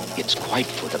 It's quite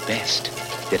for the best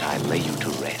that I lay you to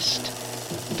rest.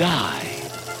 Die,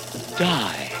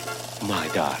 my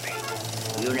darling.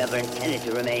 You never intended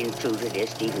to remain true to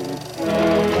this, Stephen. They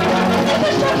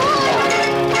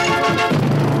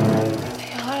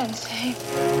are insane.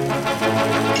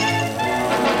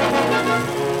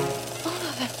 All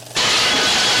of them.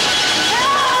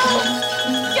 Help!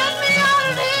 Get me out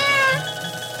of here!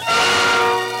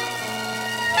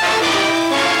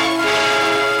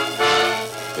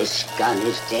 This gun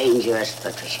is dangerous,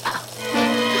 Patricia.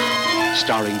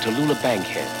 Starring Tallulah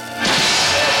Bankhead.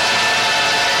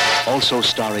 Also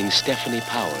starring Stephanie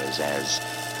Powers as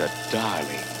the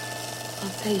darling I'll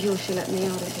pay you if you let me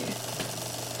out of here.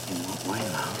 In what way,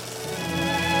 love?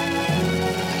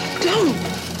 Don't!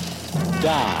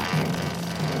 Die.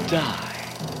 Die,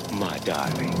 my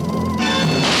darling.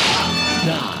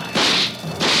 Die.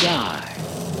 Die.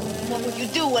 What will you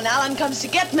do when Alan comes to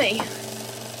get me?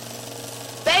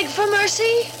 Beg for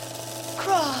mercy?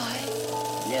 Cry?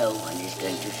 No one is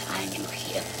going to find you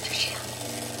here, Patricia.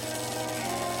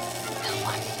 No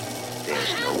one.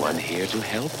 There's no one here to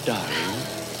help, darling.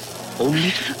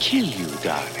 Only to kill you,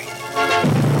 darling.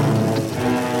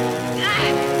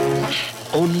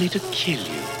 Only to kill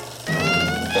you.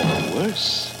 Or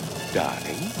worse,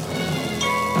 darling.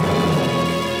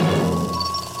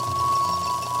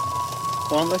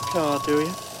 Want the car, do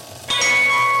you?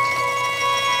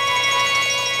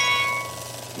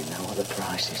 You know what the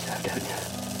price is now, don't you?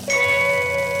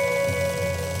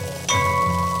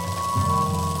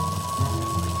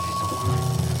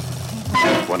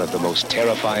 One of the most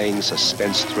terrifying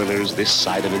suspense thrillers this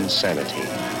side of insanity.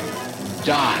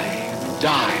 Die.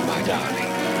 Die, my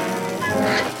darling.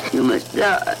 You must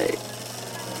die.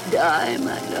 Die,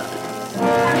 my darling.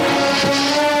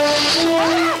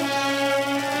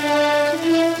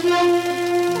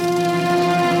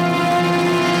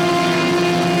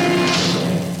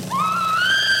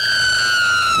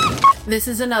 This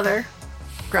is another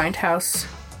Grindhouse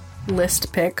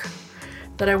list pick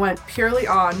that I went purely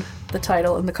on the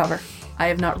title and the cover. I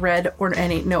have not read or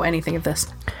know anything of this.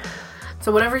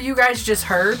 So whatever you guys just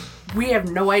heard, we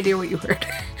have no idea what you heard.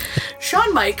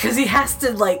 Sean might, because he has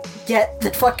to, like, get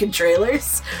the fucking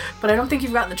trailers. But I don't think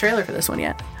you've gotten the trailer for this one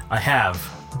yet. I have,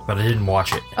 but I didn't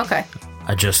watch it. Okay.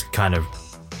 I just kind of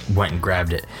went and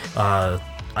grabbed it.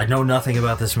 I know nothing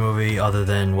about this movie other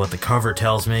than what the cover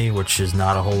tells me, which is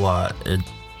not a whole lot. It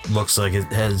looks like it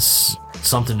has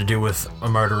something to do with a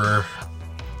murderer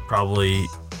probably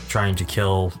trying to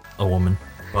kill a woman,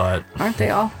 but... Aren't they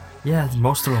all? Yeah,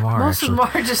 most of them are, Most actually.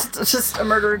 of them are just a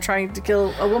murderer trying to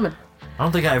kill a woman. I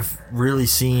don't think I've really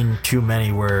seen too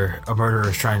many where a murderer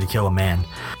is trying to kill a man.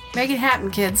 Make it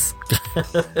happen, kids.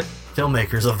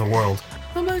 Filmmakers of the world.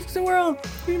 Amongst the world,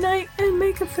 unite and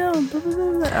make a film.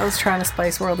 I was trying to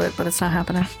Spice World it, but it's not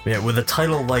happening. Yeah, with a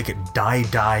title like Die,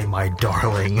 Die, My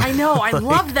Darling. I know, I Like,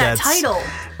 love that title.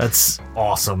 That's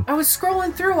awesome. I was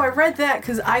scrolling through, I read that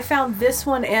because I found this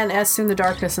one and As Soon the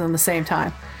Darkness in the same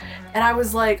time. And I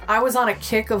was like, I was on a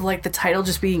kick of like the title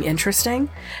just being interesting.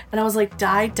 And I was like,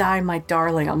 Die, Die, My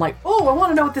Darling. I'm like, oh, I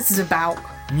want to know what this is about.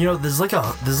 You know, there's like a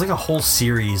whole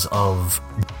series of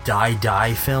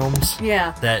Die films.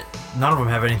 Yeah. That none of them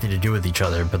have anything to do with each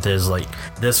other, but there's like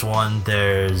this one,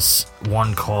 there's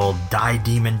one called Die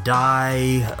Demon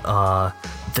Die.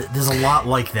 There's a lot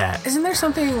like that. Isn't there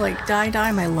something like Die,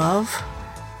 Die, My Love?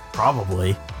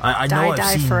 Probably. I Die, know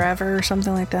Die Forever or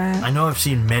something like that. I know I've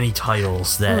seen many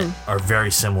titles that are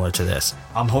very similar to this.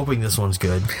 I'm hoping this one's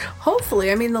good.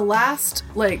 Hopefully. I mean, the last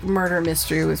like murder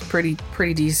mystery was pretty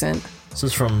decent. This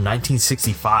is from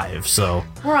 1965, so...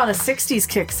 We're on a 60s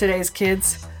kick today's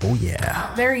kids. Oh,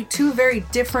 yeah. Two very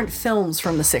different films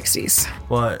from the 60s.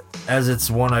 But as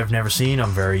it's one I've never seen,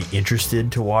 I'm very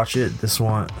interested to watch it. This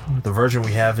one, the version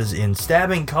we have is in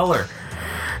stabbing color.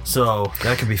 So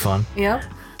that could be fun. Yep.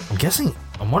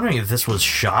 I'm wondering if this was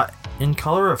shot in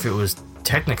color or if it was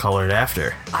Technicolored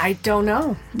after. I don't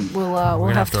know. We'll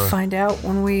have to find out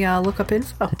when we look up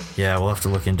info. Yeah, we'll have to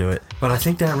look into it. But I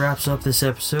think that wraps up this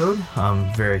episode.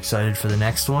 I'm very excited for the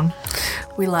next one.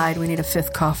 We lied. We need a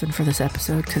fifth coffin for this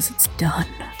episode because it's done.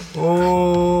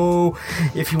 Oh,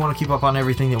 if you want to keep up on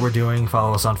everything that we're doing,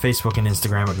 follow us on Facebook and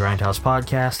Instagram at Grindhouse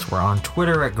Podcast. We're on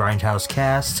Twitter at Grindhouse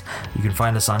Cast. You can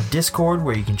find us on Discord,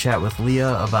 where you can chat with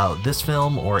Leah about this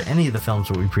film or any of the films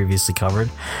that we previously covered.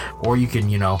 Or you can,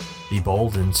 be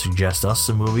bold and suggest us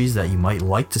some movies that you might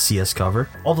like to see us cover.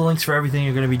 All the links for everything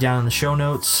are going to be down in the show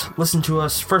notes. Listen to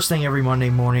us first thing every Monday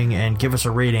morning and give us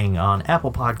a rating on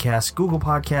Apple Podcasts, Google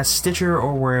Podcasts, Stitcher,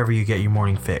 or wherever you get your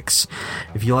morning fix.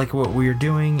 If you like what we're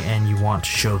doing and you want to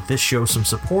show this show some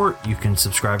support, you can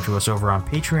subscribe to us over on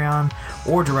Patreon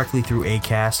or directly through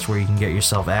Acast, where you can get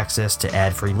yourself access to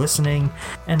ad-free listening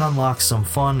and unlock some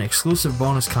fun, exclusive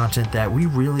bonus content that we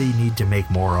really need to make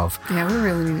more of. Yeah, we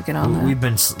really need to get on that. We've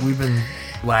been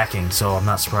lacking, so I'm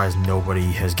not surprised nobody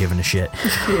has given a shit.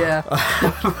 Yeah.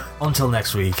 Until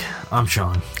next week, I'm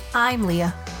Sean. I'm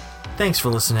Leah. Thanks for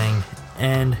listening,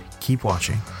 and keep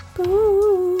watching.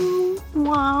 Ooh,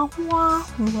 wah, wah,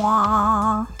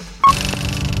 wah.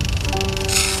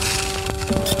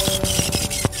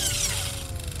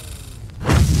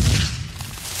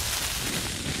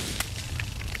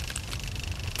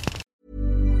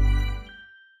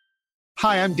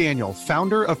 Hi, I'm Daniel,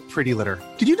 founder of Pretty Litter.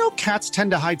 Did you know cats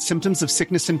tend to hide symptoms of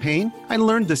sickness and pain? I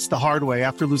learned this the hard way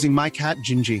after losing my cat,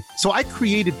 Gingy. So I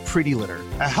created Pretty Litter,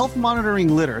 a health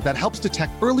monitoring litter that helps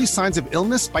detect early signs of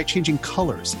illness by changing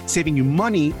colors, saving you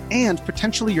money and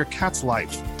potentially your cat's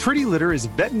life. Pretty Litter is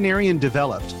veterinarian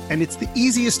developed, and it's the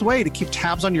easiest way to keep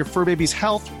tabs on your fur baby's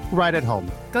health right at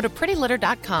home. Go to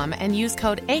prettylitter.com and use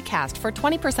code ACAST for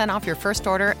 20% off your first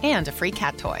order and a free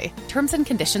cat toy. Terms and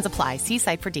conditions apply. See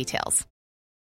site for details.